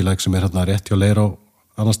talið fiskilæk sem er hérna rétt hjá Leirá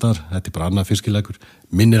annars staðar, þetta er bara annað fiskilækur.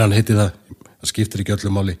 Minnir hann heiti það skiptir ekki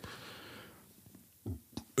öllu máli.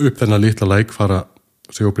 Upp þennan litla læk fara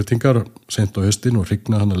sjóbirtingar sent á haustin og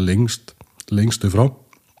hrygna hana lengstu frá.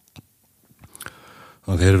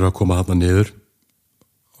 Þannig að þeir eru að koma hana niður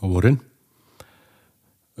á vorin.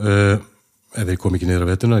 Ef þeir kom ekki niður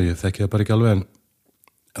á vetuna, ég þekki það bara ekki alveg,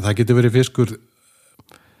 en það getur verið fiskur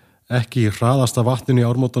ekki í hraðasta vatninu í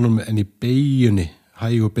ármótanum en í beigjunni,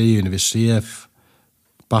 hægu beigjunni við sef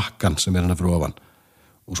bakkan sem er hana fyrir ofan.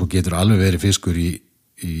 Og svo getur alveg verið fiskur í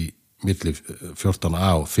milli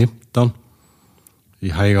 14a og 15 í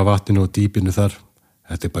hæga vatninu og dýpinu þar.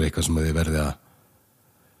 Þetta er bara eitthvað sem þið verði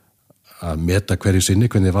að meta hverju sinni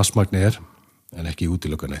hvernig vatnsmagni er, en ekki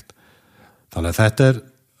útiloka neitt. Þannig að þetta er,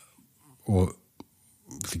 og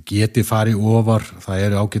þið geti farið ofar, það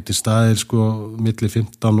eru ágæti staðir sko milli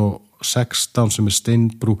 15 og 16 sem er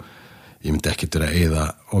steinbrú. Ég myndi ekki til að eyða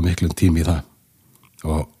á miklum tími í það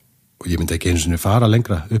og ég myndi ekki einu sinni fara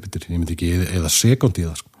lengra upp yfir, ég myndi ekki eyða sekúndu í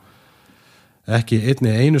það sko. Ekki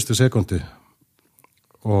einni einustu sekúndu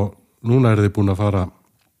og núna eru þið búin að fara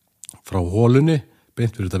frá hólunni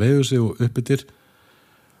beint fyrir þetta veiðhúsi og upp yfir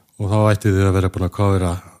og þá ætti þið að vera búin að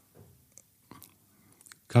kofra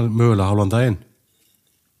mögulega hálfan daginn.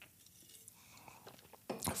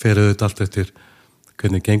 Ferðu þetta allt eftir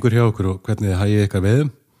hvernig gengur hjá okkur og hvernig þið hægið ykkar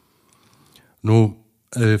veiðum. Nú,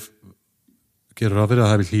 ef þið gerur ráð fyrir að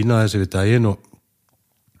það vil hlýna þessi við daginn og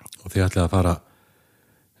þið ætlið að fara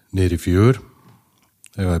niður í 4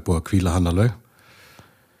 ef það er búið að hvíla hann alveg.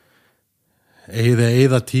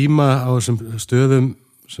 Eyða tíma á þessum stöðum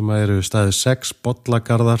sem eru staðið 6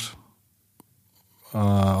 bollagarðar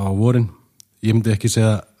á vorin. Ég myndi ekki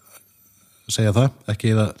segja það,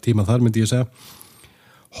 ekki eyða tíma þar myndi ég segja.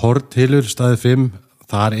 Horthylur, staðið 5,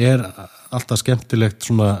 þar er alltaf skemmtilegt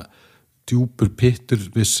svona djúpur pittur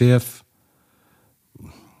við sef.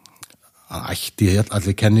 Það ætti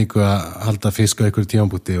allir kenningu að halda fisk á einhverju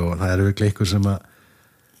tímabúti og það eru virklega einhver sem að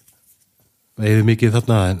veiði mikið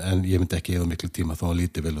þarna en ég myndi ekki eyða miklu tíma þó að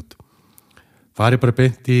líti vel út. Farið bara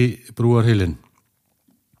beint í brúarhylinn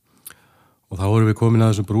og þá erum við komin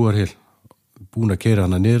að þessum brúarhyl, búin að keyra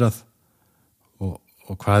hana niðrað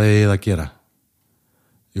og hvað er þið að gera?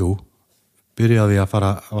 Jú, byrjaði að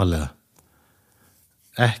fara varlega.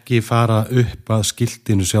 Ekki fara upp að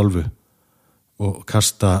skiltinu sjálfu og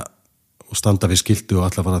kasta og standa við skiltu og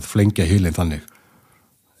alltaf fara að flengja hylinn þannig.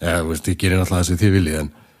 Ég gerir alltaf það sem þið viljið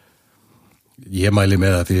en ég mæli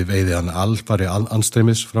með að þið veiði hann alfari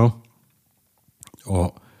anstreymis frá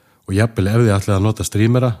og jafnvel ef þið ætlið að nota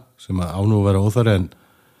streamera sem á nú að vera óþarri en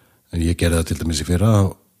ég gerði það til dæmis í fyrra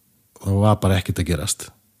þá var bara ekkert að gerast.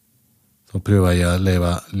 Þá pröfaði ég að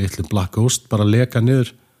leyfa litlum Black Ghost bara að leka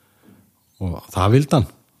niður og það vildi hann,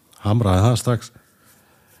 hamraði það strax.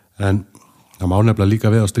 En það má nefnilega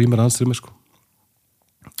líka við á streamer anstreymi sko.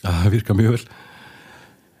 Það virka mjög vel.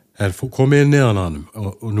 En komið neðan á hannum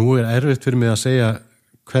og nú er erfitt fyrir mig að segja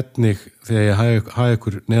hvernig þegar ég hafa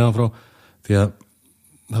ykkur neðan frá því að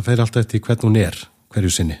það fer alltaf eftir hvernig hún er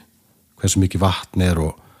hverju sinni, hversu mikið vatn er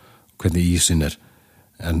og hvernig ísinn er.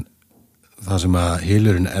 En það sem að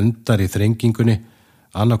hylurinn endar í þrengingunni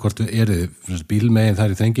annarkvort þið bílmegin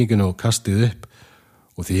þar í þrenginginu og kastið upp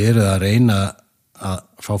og þið eruð að reyna að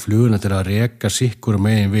fá fluguna til að reka sikkur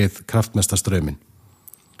megin við kraftmesta strauminn.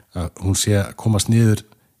 Að hún sé að komast niður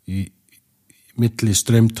í milli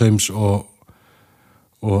straumtaums og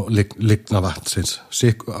ligna vatnsins,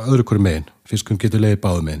 öðru hverju megin. Fiskurinn getur legið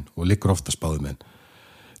báðum megin og liggur oftast báðum megin.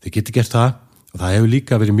 Þið getur gert það og það hefur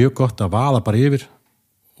líka verið mjög gott að vaða bara yfir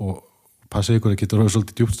og passa ykkur að getur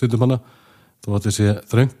svolítið djúpt stundum hana þó að þessi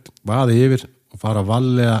þröngt vaði yfir og fara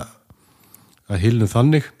varlega að hylnum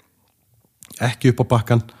þannig, ekki upp á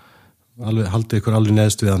bakkan, haldið ykkur alveg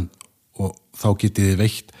neðst við hann og þá getið þið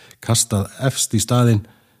veitt kastað efst í staðinn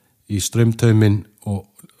í straumtauminn og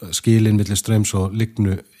skilin milli straums og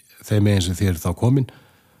lignu þeim megin sem þið eru þá komin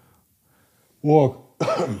og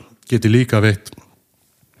getið líka veitt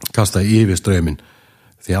kastað yfir strauminn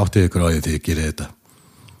því áttið ykkur á því þið gerið þetta.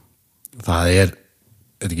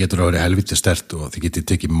 Þetta getur að vera helviti sterkt og þið getið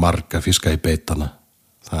tekið marga fiska í beitana.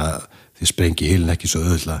 Þið sprengi hylinn ekki svo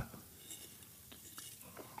auðvitað.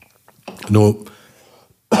 Nú,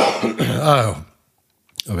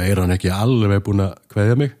 veiran ekki alveg búin að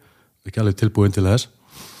kveðja mig, ekki alveg tilbúin til þess.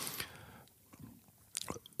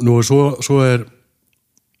 Nú, svo er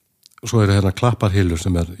hérna klapparhylur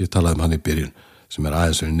sem ég talaði hann í byrjun, sem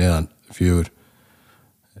aðeins neðan 4.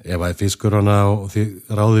 Ef að fiskur hana og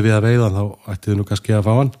þið ráði við að veiða þá ættið nú kannski að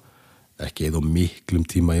fá hann. Ekki eða miklum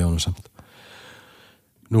tíma í honum samt.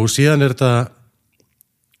 Nú, síðan er það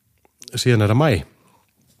mæ.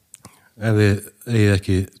 Ef þið eigið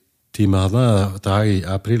ekki tíma þarna, dag í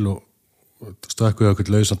apríl og stökkuðu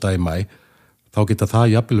okkur lausan dag í mæ, þá geta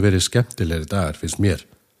það jafnvel verið skemmtilegri dagar, finnst mér.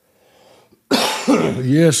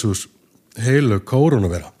 Jesús, heilu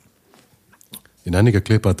kórónuvera. Ég nenni ekki að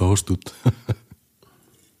klippa þetta hóst út.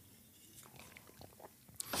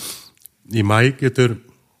 Í mæ getur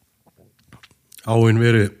áin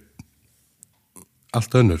verið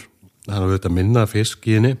allt önnur. Það er auðvitað minna fisk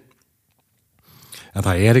í henni. En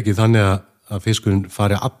það er ekki þannig að fiskurinn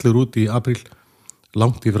fari allur út í apríl.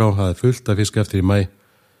 Langt í frá, það er fullt af fisk eftir í mæ.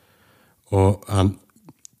 Og hann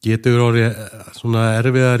getur orðið svona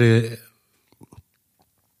erfiðari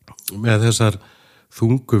með þessar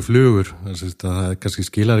þungu flugur. Það kannski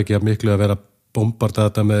skilar ekki að miklu að vera bombarda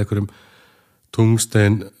þetta með einhverjum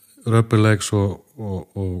tungstein, röppulegs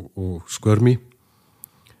og skörmi.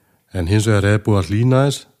 En hins vegar er búið að hlýna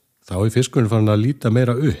þess, þá er fiskurinn farin að líta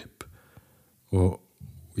meira upp. Og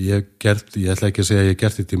ég ætla ekki að segja að ég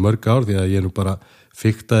gert þetta í mörg ár því að ég nú bara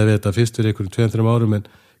fiktaði við þetta fyrst fyrir einhverjum 2-3 árum en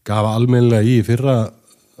gaf almennilega í fyrra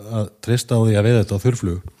að treysta á því að veiða þetta á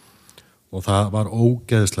þurrflugu. Og það var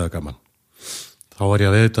ógeðslega gaman. Þá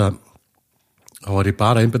var ég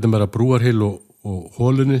bara einbættum mér að brúarhyl og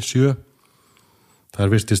hólunni 7.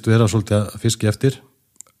 Það virtist vera svolítið að fiski eftir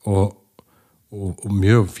og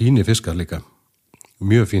mjög fínir fiskar líka.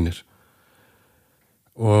 Mjög fínir.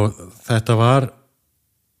 Og þetta var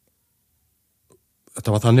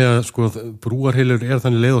þannig að sko brúarhylur er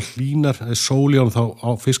þannig leið og hlýnar sól í honum þá á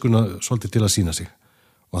fiskuna svolítið til að sína sig.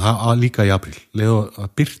 Og það líka í apríl. Leið og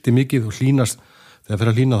það byrti mikið og hlýnast. Þegar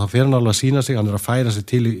fyrir að hlýna þá fer hann alveg að sína sig. Hann er að færa sig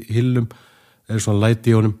til í hyllum. Það er svona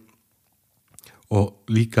læti í honum. Og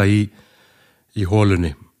líka í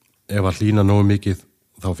hólunni. Ef að hlýna nógu mikið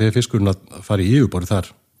þá fer fiskurinn að fara í yfirborðið þar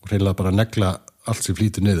og hreinlega bara negla allt sem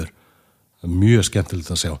flýtur niður. Það er mjög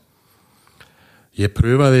skemmtilegt að sjá. Ég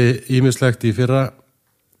pröfaði ýmislegt í fyrra,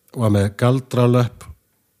 var með galdralöpp,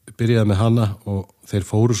 byrjaði með hana og þeir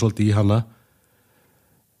fóru svolítið í hana.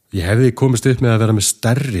 Ég hefði komist upp með að vera með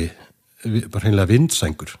stærri, bara hreinlega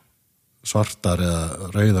vindsængur, svartar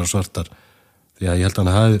eða rauðar og svartar, því að ég held að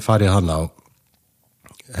hann hefði farið hana og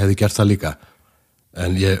hefði gert það líka.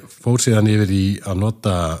 En ég fór síðan yfir í að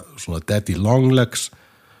nota svona Daddy Longlegs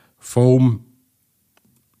foam.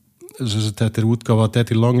 Þetta er útgáfa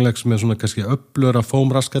Daddy Longlegs með svona kannski öflura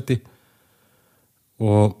fómraskati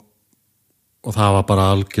og það var bara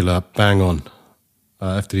algjörlega bang on.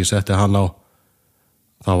 Eftir ég setti hann á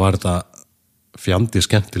þá var þetta fjandi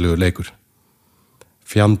skemmtilegur leikur.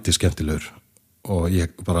 Fjandi skemmtilegur og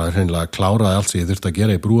ég bara hreinlega kláraði allt sem ég þurfti að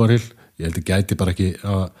gera í brúarhyl. Ég held ég gæti bara ekki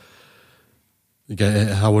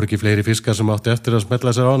það voru ekki fleiri fiskar sem átti eftir að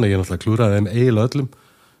smetla sér á hann. Ég náttúrulega klúraði þeim eiginlega öllum.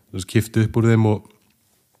 Kipti upp úr þeim og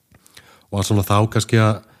var svona þá kannski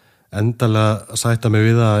að endalega sætta mig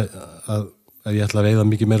við að ef ég ætla að veiða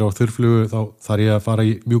mikið meira á þurrflugu þá þarf ég að fara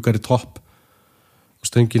í mjúkari topp á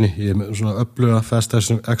stönginni. Ég er með svona öfluga fast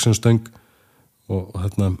action stöng og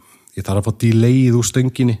ég þarf að fá delayið úr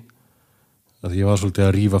stönginni. Ég var svolítið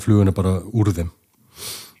að rífa fluguna bara úr þeim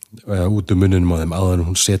eða út munninum á þeim áður en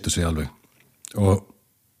hún setur sig alveg.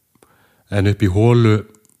 En upp í hólu,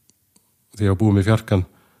 því ég var búið með fjarkan,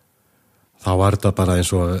 þá var þetta bara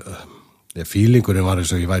eins og fílingurinn var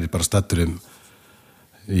eins og ég væri bara staddur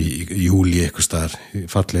í júli eitthvað staðar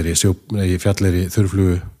í fallegri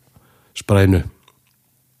þurrflugu sprænu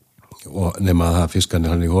og nema að það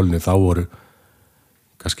fiskarnir hann í hólinu þá voru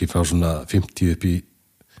kannski frá svona 50 upp í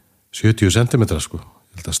 70 cm sko.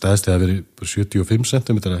 Ég held að stæðst að veri 75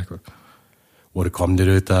 cm eitthvað. Voru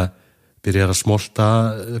komnir auðvitað byrjar að smolta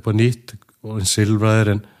upp á nýtt og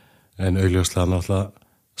silfraðir en augljóslega náttúrulega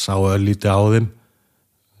sá öllítið á þeim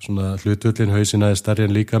svona hlutvöllin hausinn aðeins stærri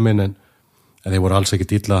en líka minn en þeir voru alls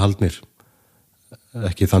ekki illa haldnir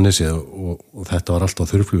ekki þannig séð og þetta var allt á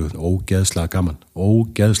þurrflugu ógeðslega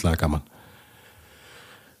gaman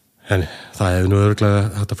en það hefði nú örugglega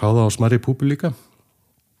hægt að fá það á smærri púpu líka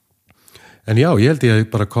en já, ég held ég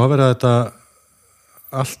bara kofera þetta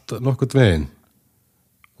allt nokkurn veginn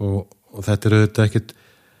og þetta auðvitað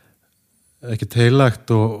ekkert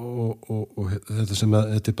heilagt og þetta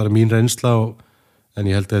þetta bara mín reynsla en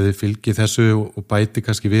ég held að þið fylgi þessu og bæti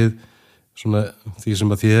kannski við svona því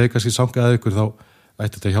sem að þið hefði kannski sangaði ykkur þá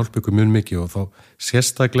ætti þetta að hjálpa ykkur mjög mikið og þá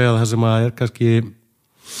sérstaklega það sem að kannski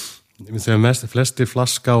þegar flestir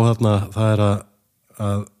flaska og þarna það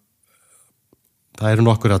að það eru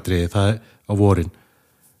nokkur atriði, það á vorin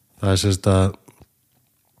það sérst að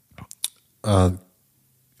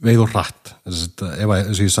veið og hratt eins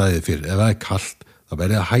og ég sagði þið fyrir, ef það kalt þá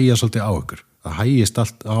verið að hægja svolítið á ykkur það hægjist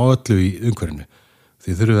allt á öllu í umhverfinu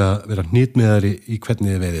því þurfum við að vera hnýtmiðari í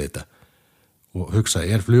hvernig þið veiðið þetta og hugsa,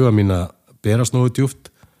 fluga mín að berast nógu djúpt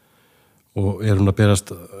og hún að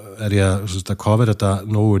berast ég að cover þetta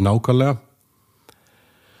nógu nákvæmlega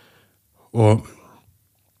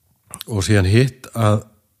og síðan hitt að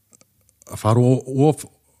fara of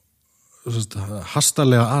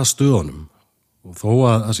hastarlega að stöðunum og þó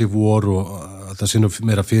að það sé vor og það sé nú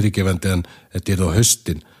meira fyrirgefandi en þetta á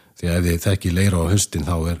haustin því að ef þið þekki Leirá á haustin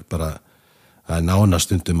þá bara það er nánast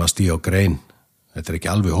stundum að stíga á grein þetta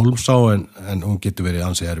ekki alveg hólmsá en hún getur verið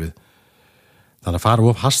ansi erfið þannig að fara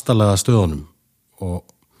of hastarlega að stöðunum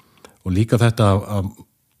og líka þetta að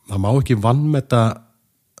það má ekki vannmeta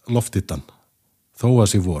lofthittan þó að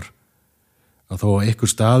sé vor að þó að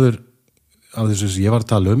einhver staður af þessu sem ég var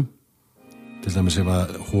að tala til dæmis ef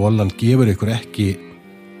að hólan gefur ykkur ekki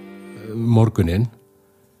morguninn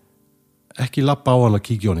ekki labba á hann og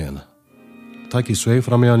kíkja hann í hana takið sveig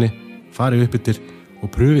fram í hann farið upp yfir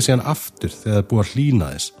og pröfið síðan aftur þegar það er búið að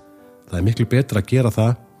hlýna þess það er miklu betra að gera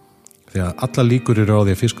það þegar alla líkur eru á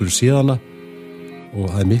því að fiskur er síðana og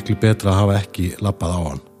það er miklu betra að hafa ekki labbað á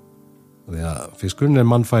hann því að fiskurinn er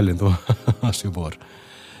mannfælinn þó það sé vor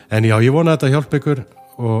en já, ég vona að þetta hjálpa ykkur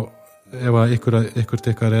og ef að ykkur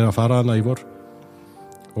er að fara hana í vor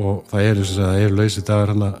og það eru lausir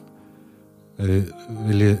dagar hana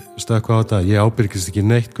viljið stökkva á þetta ég ábyrgist ekki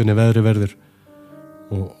neitt hvernig veðri verður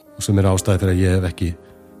og sem er ástæði fyrir að ég hef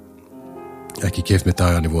ekki keypt mér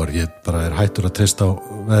dagan í vor ég bara er hættur að treysta á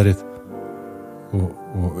veðrið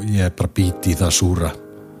og ég er bara býti í það súra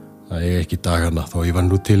að ég ekki dagana þó ég var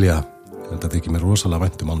nú til í að þetta þykir mér rosalega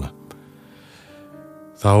vænt annað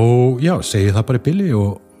þá, já, segi það bara í bili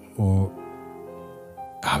og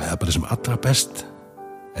hafið það bara sem allra best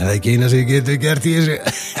en það er ekki eina sem ég getur gert í þessu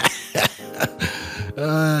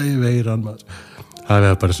ég veiran maður hafið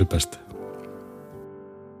það bara sem best